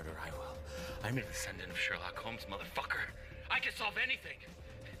is a murderer, I will. I'm a descendant of Sherlock Holmes, motherfucker. I can solve anything.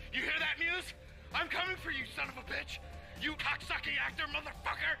 You hear that, Mewes? I'm coming for you, son of a bitch. You cocksucking actor,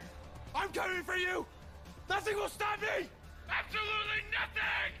 motherfucker. I'm coming for you. Nothing will stop me. Absolutely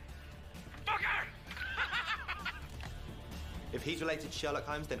nothing. Fucker. If he's related to Sherlock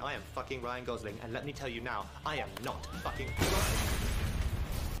Holmes, then I am fucking Ryan Gosling. And let me tell you now, I am not fucking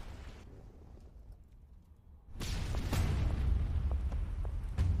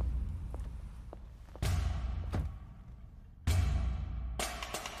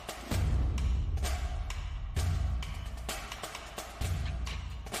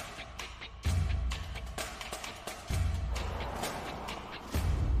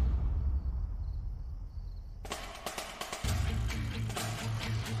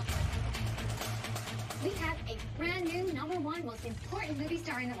We have a brand new #1 most important movie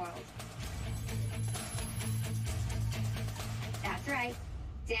star in the world. That's right.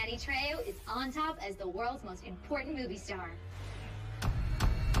 Danny Trejo is on top as the world's most important movie star.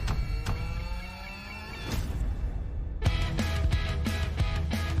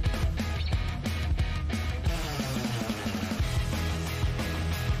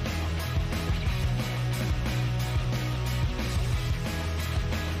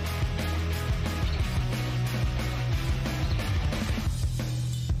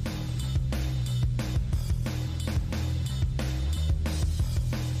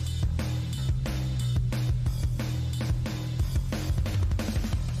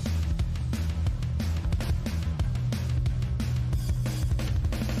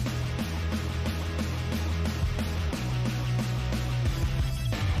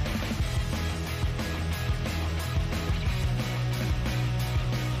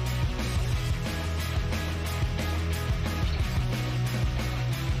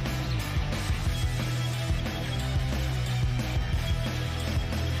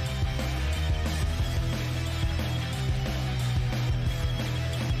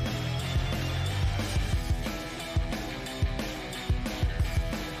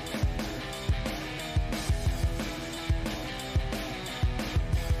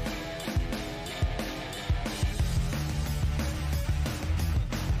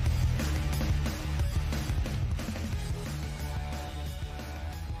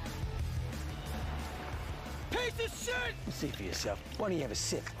 piece of shit! See for yourself. Why don't you have a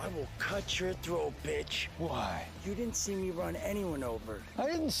sip? I will cut your throat, bitch. Why? You didn't see me run anyone over. I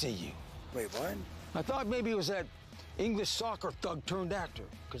didn't see you. Wait, what? I thought maybe it was that English soccer thug turned actor,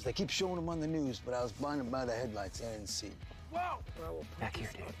 because they keep showing him on the news, but I was blinded by the headlights. I didn't see. Whoa! Bro, we'll Back here,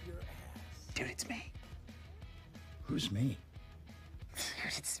 dude. Dude, it's me. Who's me?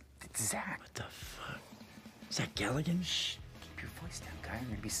 Dude, it's Zach. What the fuck? Zach Galligan? Shh. Keep your voice down, guy. I'm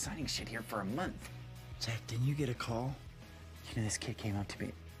gonna be signing shit here for a month. Zach, didn't you get a call? You know, this kid came up to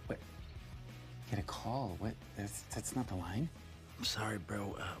me. What? Get a call? What? That's not the line. I'm sorry,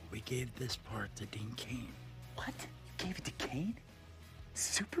 bro. We gave this part to Dean Cain. What? You gave it to Cain?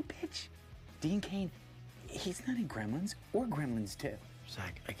 Super bitch? Dean Cain, he's not in Gremlins or Gremlins 2.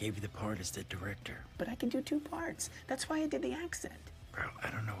 Zach, I gave you the part as the director. But I can do 2 parts. That's why I did the accent. Bro, I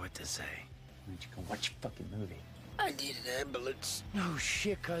don't know what to say. Why don't you go watch your fucking movie? I need an ambulance. No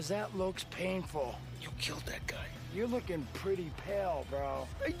shit, cuz that looks painful. You killed that guy. You're looking pretty pale, bro.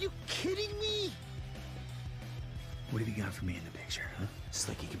 Are you kidding me? What have you got for me in the picture, huh? It's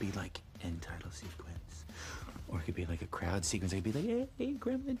like it could be like end title sequence. Or it could be like a crowd sequence. It could be like, hey,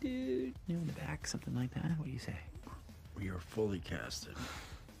 Gremlin dude. You know, in the back, something like that. What do you say? We are fully casted.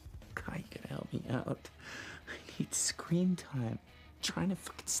 God, you gotta help me out. I need screen time. I'm trying to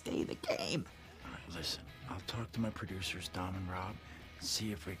fucking stay in the game. All right, listen. I'll talk to my producers, Dom and Rob, and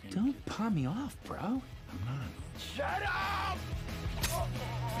see if we can... Don't palm me off, bro. I'm not. Shut up!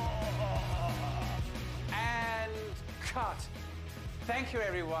 And cut. Thank you,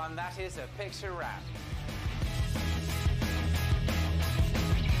 everyone. That is a picture wrap.